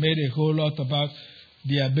session, I made a whole lot about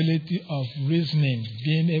the ability of reasoning,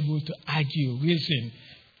 being able to argue, reason.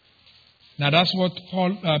 Now, that's what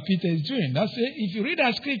Peter is doing. That's it. If you read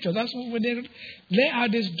our scripture, that's when they lay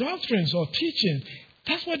out these doctrines or teachings.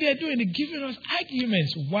 That's what they're doing. They're giving us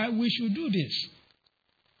arguments why we should do this.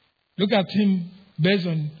 Look at him based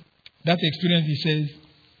on that experience. He says,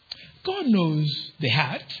 God knows the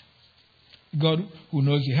heart. God who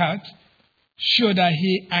knows the heart showed that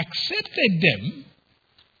he accepted them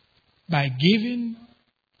by giving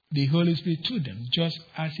the Holy Spirit to them, just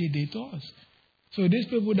as he did to us. So these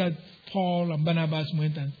people that Paul and Barnabas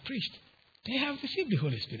went and preached, they have received the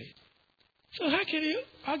Holy Spirit. So how can you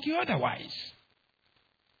argue otherwise?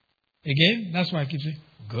 Again, that's why I keep saying,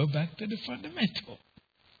 go back to the fundamental.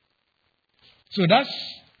 So that's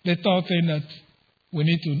the third thing that we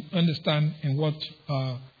need to understand in what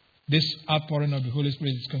this outpouring of the Holy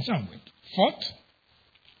Spirit is concerned with. Fourth,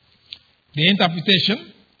 the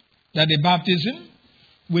interpretation that the baptism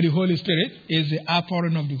with the Holy Spirit is the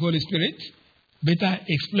outpouring of the Holy Spirit better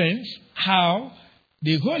explains how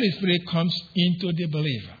the Holy Spirit comes into the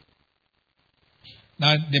believer.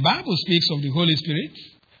 Now, the Bible speaks of the Holy Spirit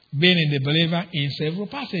being in the believer in several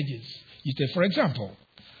passages. You take, for example,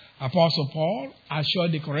 Apostle Paul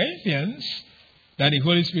assured the Corinthians that the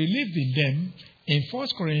Holy Spirit lived in them in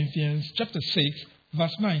 1Corinthians chapter 6,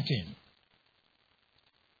 verse 19.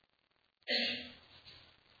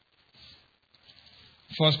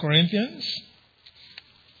 First Corinthians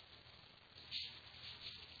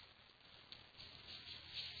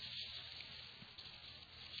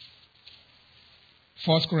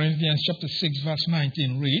chapter 6, verse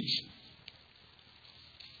 19 reads,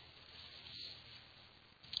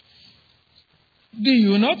 do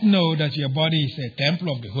you not know that your body is a temple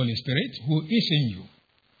of the Holy Spirit who is in you,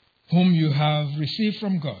 whom you have received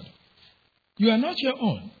from God? You are not your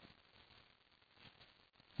own.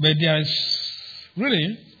 But there is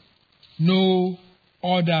really no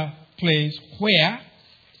other place where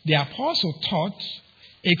the apostle taught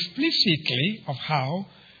explicitly of how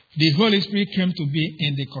the Holy Spirit came to be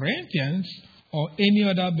in the Corinthians or any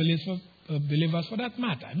other believers for that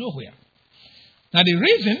matter. Nowhere. Now, the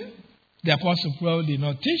reason the Apostle Paul did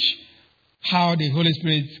not teach how the Holy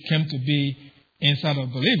Spirit came to be inside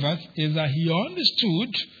of believers is that he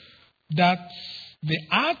understood that the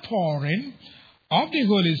outpouring of the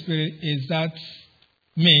Holy Spirit is that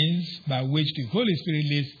means by which the Holy Spirit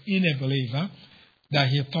lives in a believer, that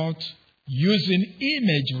he taught using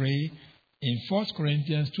imagery in 1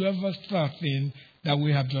 Corinthians 12 verse 13 that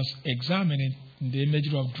we have just examined in the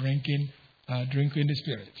imagery of drinking the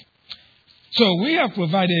Spirit. So we have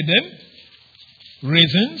provided them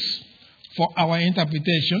reasons for our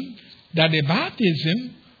interpretation that the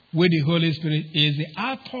baptism with the Holy Spirit is the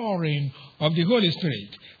outpouring of the Holy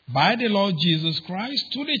Spirit by the Lord Jesus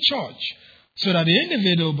Christ to the church, so that the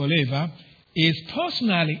individual believer is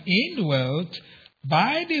personally indwelt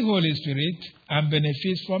by the Holy Spirit and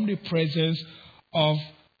benefits from the presence of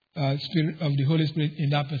the Holy Spirit in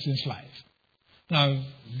that person's life. Now,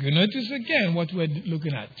 you notice again what we're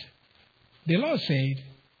looking at. The Lord said,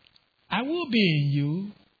 I will be in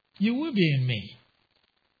you, you will be in me.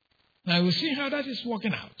 Now we'll see how that is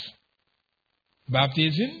working out.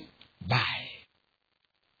 Baptism by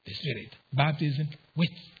the Spirit. Baptism with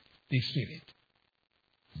the Spirit.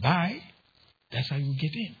 By, that's how you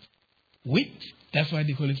get in. With, that's why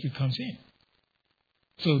the Holy Spirit comes in.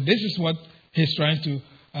 So this is what he's trying to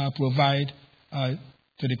provide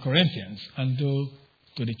to the Corinthians and to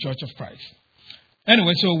the Church of Christ.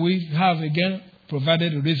 Anyway, so we have again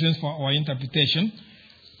provided the reasons for our interpretation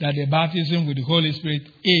that the baptism with the Holy Spirit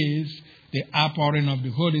is the outpouring of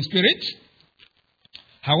the Holy Spirit.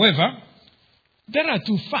 However, there are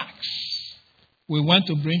two facts we want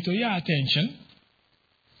to bring to your attention,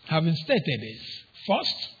 having stated this.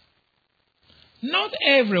 First, not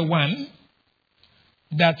everyone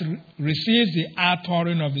that receives the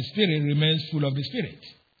outpouring of the Spirit remains full of the Spirit.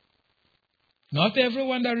 Not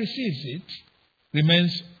everyone that receives it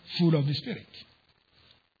remains full of the Spirit.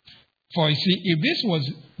 For you see, if this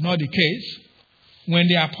was not the case, when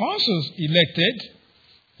the apostles elected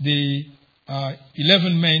the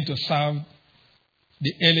 11 men to serve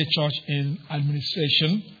the early church in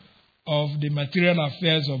administration of the material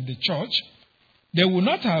affairs of the church, they would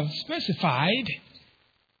not have specified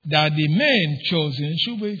that the men chosen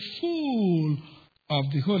should be full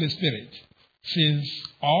of the Holy Spirit, since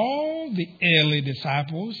all the early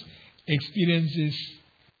disciples experienced this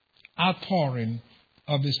outpouring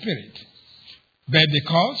of the Spirit. But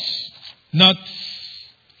because not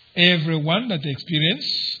everyone that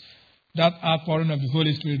experiences that outpouring of the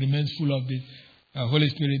Holy Spirit remains full of the Holy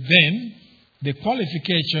Spirit, then the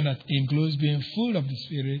qualification that includes being full of the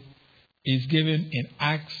Spirit is given in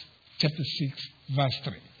Acts chapter 6, verse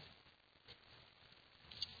 3.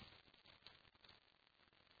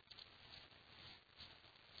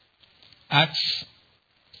 Acts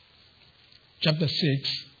chapter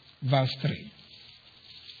 6, verse 3.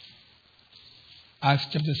 Acts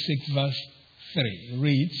chapter 6, verse 3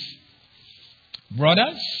 reads,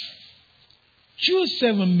 "Brothers, choose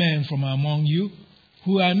 7 men from among you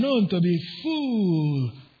who are known to be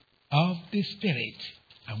full of the Spirit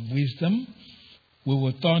and wisdom. We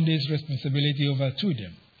will turn this responsibility over to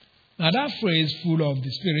them." Now that phrase, full of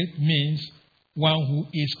the Spirit, means one who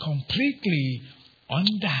is completely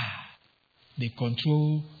under the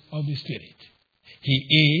control of the Spirit.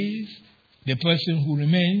 He is the person who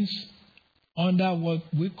remains under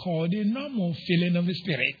what we call the normal feeling of the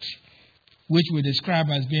Spirit, which we describe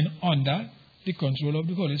as being under the control of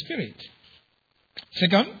the Holy Spirit.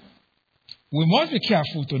 Second, we must be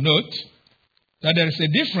careful to note that there is a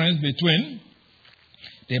difference between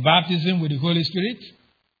the baptism with the Holy Spirit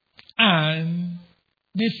and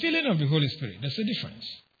the filling of the Holy Spirit. There's a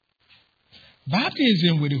difference.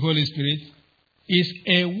 Baptism with the Holy Spirit is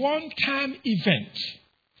a one-time event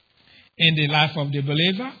in the life of the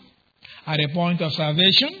believer at the point of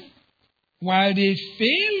salvation, while the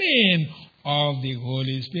filling of the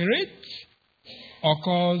Holy Spirit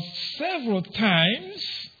occurs several times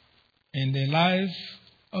in the life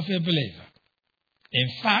of a believer. In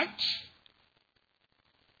fact,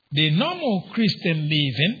 the normal Christian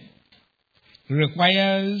living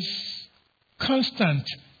requires constant,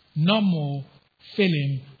 normal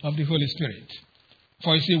filling of the Holy Spirit.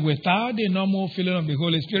 For you see, without the normal filling of the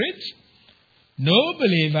Holy Spirit, no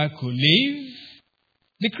believer could live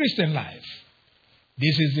the Christian life.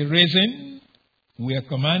 This is the reason we are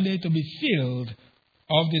commanded to be filled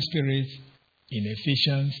of the Spirit in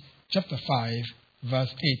Ephesians chapter 5,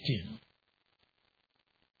 verse 18.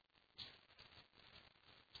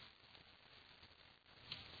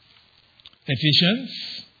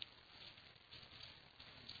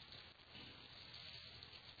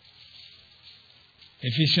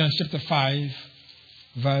 Ephesians chapter 5,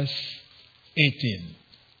 verse 18.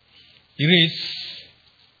 It reads,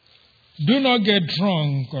 "Do not get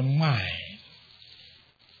drunk on wine,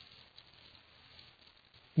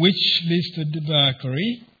 which leads to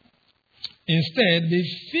debauchery. Instead, be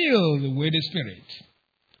filled with the Spirit."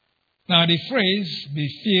 Now, the phrase, "be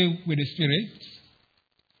filled with the Spirit,"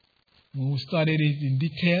 when we studied it in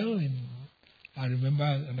detail, and I remember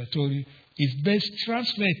and I told you, is best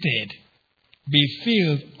translated, "be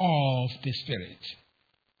filled of the Spirit."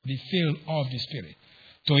 Be filled of the Spirit.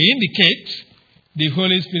 To indicate the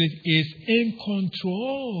Holy Spirit is in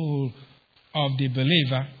control of the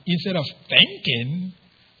believer instead of thinking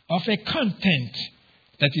of a content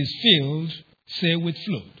that is filled, say, with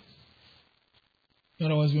fluid. In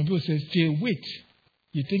other words, when people say filled with,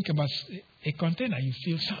 you think about a container, you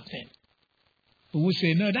feel something. But we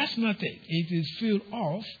say, no, that's not it. It is filled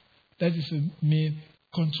of, that is mean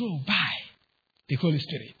controlled by the Holy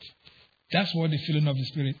Spirit. That's what the filling of the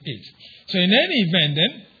Spirit is. So in any event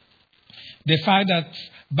then, the fact that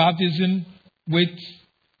baptism with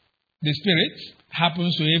the Spirit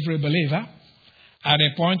happens to every believer at a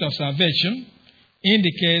point of salvation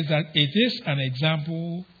indicates that it is an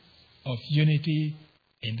example of unity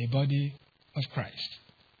in the body of Christ.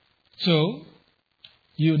 So,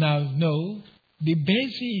 you now know the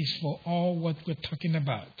basis for all what we're talking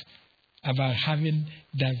about having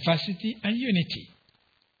diversity and unity.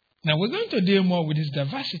 Now, we're going to deal more with this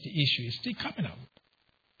diversity issue. It's still coming up.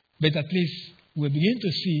 But at least we begin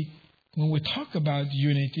to see when we talk about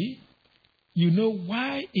unity, you know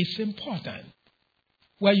why it's important.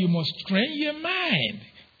 Why you must train your mind,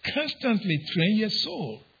 constantly train your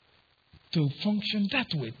soul to function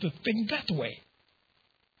that way, to think that way.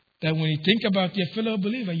 That when you think about your fellow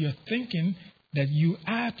believer, you're thinking that you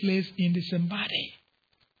are placed in the same body.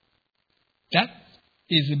 That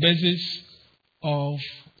is the basis of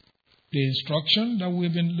the instruction that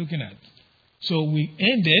we've been looking at. So we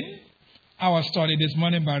ended our study this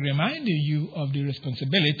morning by reminding you of the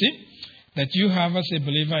responsibility that you have as a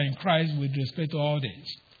believer in Christ with respect to all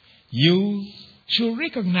this. You should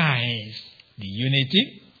recognize the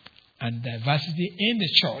unity and diversity in the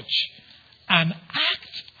church and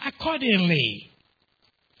act accordingly.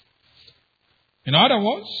 In other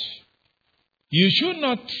words, you should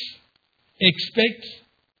not expect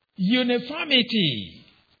uniformity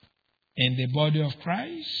in the body of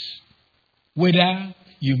Christ, whether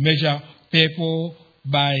you measure people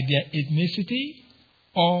by their ethnicity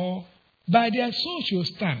or by their social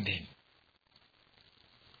standing.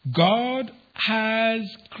 God has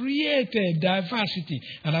created diversity,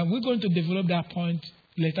 and we're going to develop that point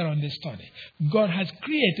later on this study. God has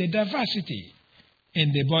created diversity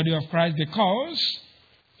in the body of Christ because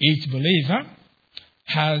each believer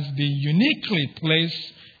has been uniquely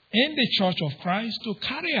placed in the church of Christ to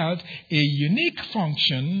carry out a unique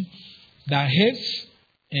function that helps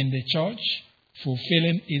in the church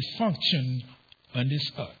fulfilling its function on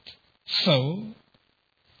this earth. So,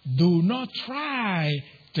 do not try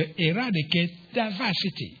to eradicate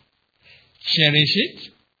diversity. Cherish it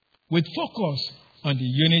with focus on the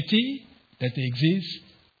unity that exists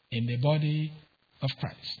in the body of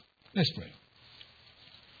Christ. Let's pray.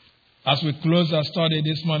 As we close our study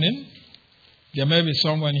this morning, there may be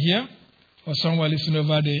someone here or someone listening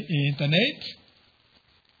over the internet.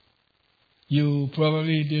 You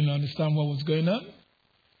probably didn't understand what was going on,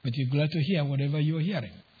 but you're glad to hear whatever you're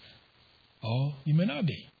hearing. Or you may not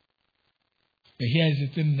be. But here is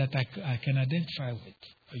the thing that I can identify with,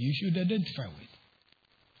 or you should identify with.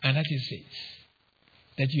 And that is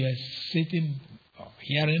this. That you are sitting or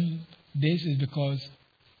hearing this is because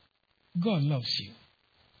God loves you.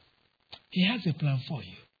 He has a plan for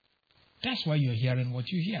you. That's why you're hearing what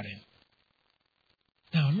you're hearing.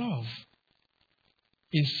 Now, love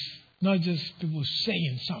is not just people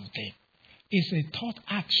saying something. It's a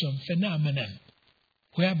thought-action phenomenon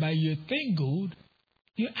whereby you think good,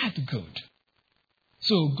 you act good.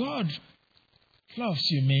 So God loves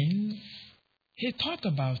you means He thought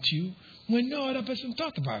about you when no other person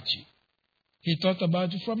thought about you. He thought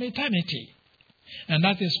about you from eternity. And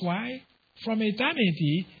that is why from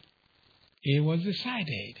eternity it was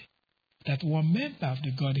decided that one member of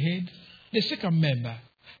the Godhead, the second member,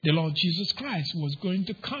 the Lord Jesus Christ, was going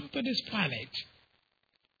to come to this planet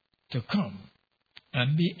to come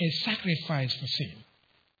and be a sacrifice for sin.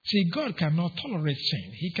 See, God cannot tolerate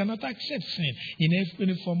sin. He cannot accept sin in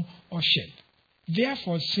any form or shape.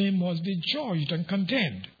 Therefore, sin must be judged and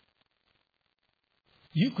condemned.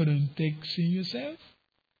 You couldn't take sin yourself.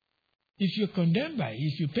 If you're condemned by it,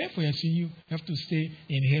 if you pay for your sin, you have to stay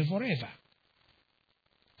in hell forever.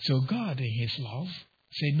 So God, in His love,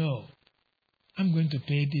 said, no, I'm going to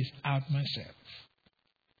pay this out myself.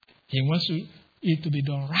 He wants it to be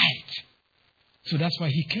done right. So that's why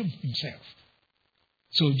He came Himself.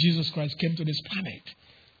 So Jesus Christ came to this planet,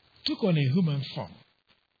 took on a human form,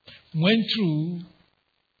 went through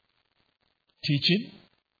teaching,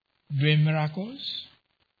 doing miracles,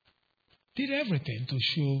 did everything to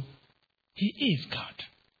show He is God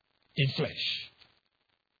in flesh.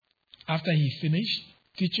 After He finished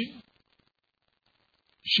teaching,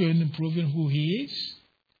 showing and proving who He is,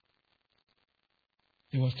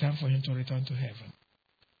 it was time for Him to return to heaven.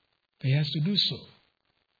 But He has to do so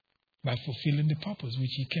by fulfilling the purpose which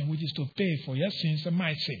He came, which is to pay for your sins and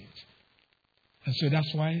my sins. And so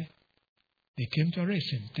that's why they came to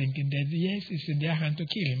arrest Him, thinking that yes, it's in their hand to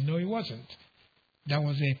kill Him. No, it wasn't. That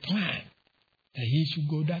was a plan that He should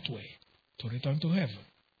go that way to return to heaven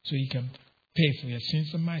so He can pay for your sins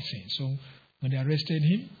and my sins. So when they arrested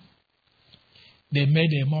Him, they made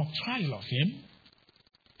a mock trial of Him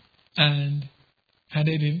and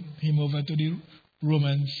handed him over to the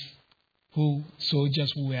Romans, who soldiers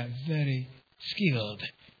who were very skilled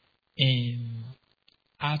in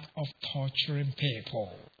art of torturing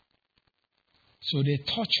people. So they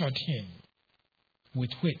tortured him with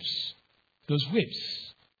whips. Those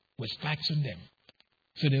whips with spikes on them.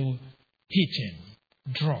 So they will hit him,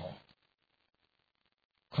 draw,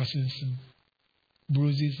 causing some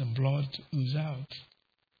bruises and blood to ooze out.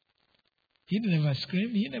 He never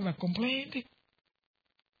screamed, he never complained,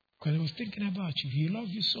 because he was thinking about you. He loved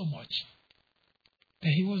you so much that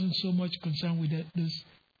he wasn't so much concerned with this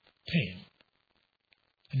pain.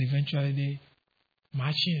 And eventually they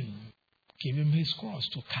marched him, gave him his cross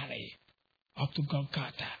to carry up to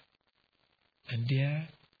Golgotha. And there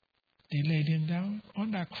they laid him down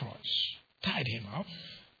on that cross, tied him up,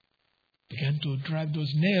 began to drive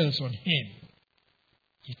those nails on him.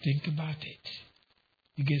 You think about it.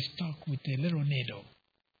 You get stuck with a little needle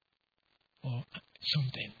or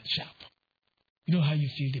something sharp. You know how you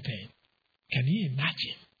feel the pain. Can you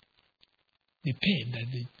imagine the pain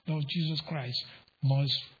that the Lord Jesus Christ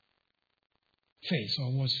must face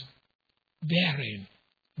or was bearing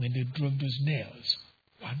when they drove those nails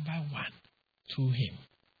one by one through him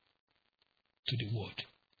to the wood?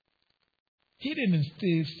 He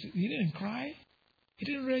didn't cry. He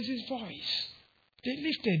didn't raise his voice. They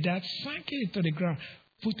lifted that, sank it to the ground,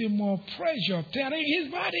 putting more pressure, tearing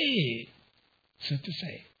his body, so to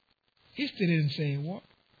say. He still didn't say what?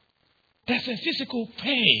 That's a physical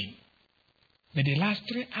pain. But the last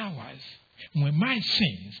 3 hours, when my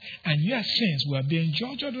sins and your sins were being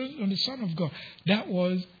judged on the Son of God, that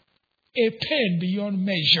was a pain beyond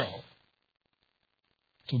measure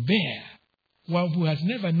to bear. One who has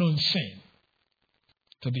never known sin,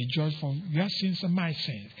 to be judged for your sins and my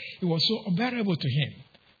sins. It was so unbearable to him.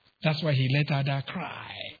 That's why he let out that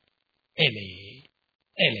cry. Eli,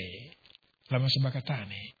 Eli, lama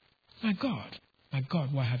sabachthani. My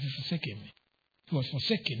God, why have you forsaken me? He was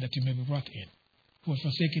forsaken that you may be brought in. He was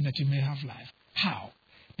forsaken that you may have life. How?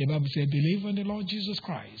 The Bible says, believe on the Lord Jesus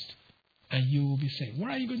Christ and you will be saved.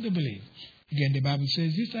 What are you going to believe? Again, the Bible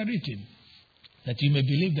says, these are written, that you may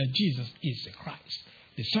believe that Jesus is the Christ,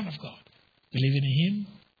 the Son of God. Believing in him,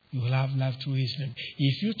 you will have life through his name.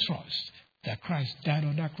 If you trust that Christ died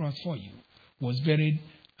on that cross for you, was buried,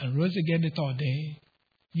 and rose again the third day,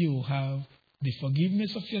 you will have the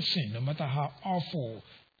forgiveness of your sin, no matter how awful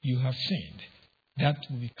you have sinned. That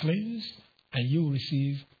will be cleansed, and you will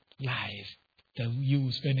receive life, that you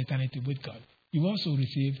will spend eternity with God. You also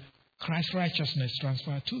receive Christ's righteousness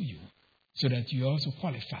transferred to you, so that you are also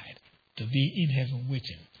qualified to be in heaven with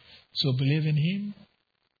him. So believe in him,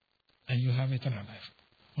 and you have eternal life.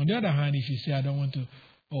 On the other hand, if you say, I don't want to,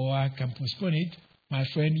 or I can postpone it, my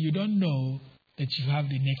friend, you don't know that you have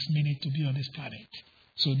the next minute to be on this planet.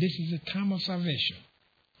 So this is a time of salvation.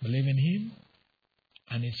 Believe in him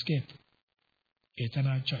and escape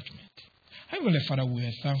eternal judgment. Heavenly Father, we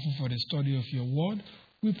are thankful for the study of your word.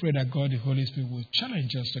 We pray that God, the Holy Spirit, will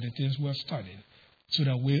challenge us to the things we have studied, so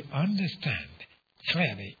that we understand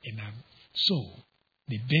clearly in our soul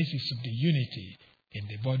the basis of the unity in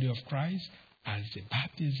the body of Christ as the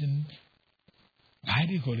baptism by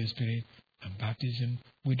the Holy Spirit and baptism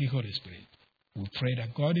with the Holy Spirit. We pray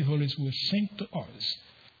that God, the Holy Spirit, will sink to us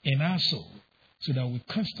in our soul, so that we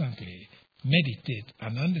constantly meditate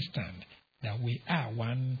and understand that we are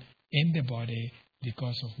one in the body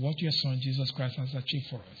because of what your Son Jesus Christ has achieved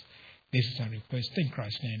for us. This is our request in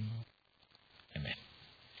Christ's name. Amen.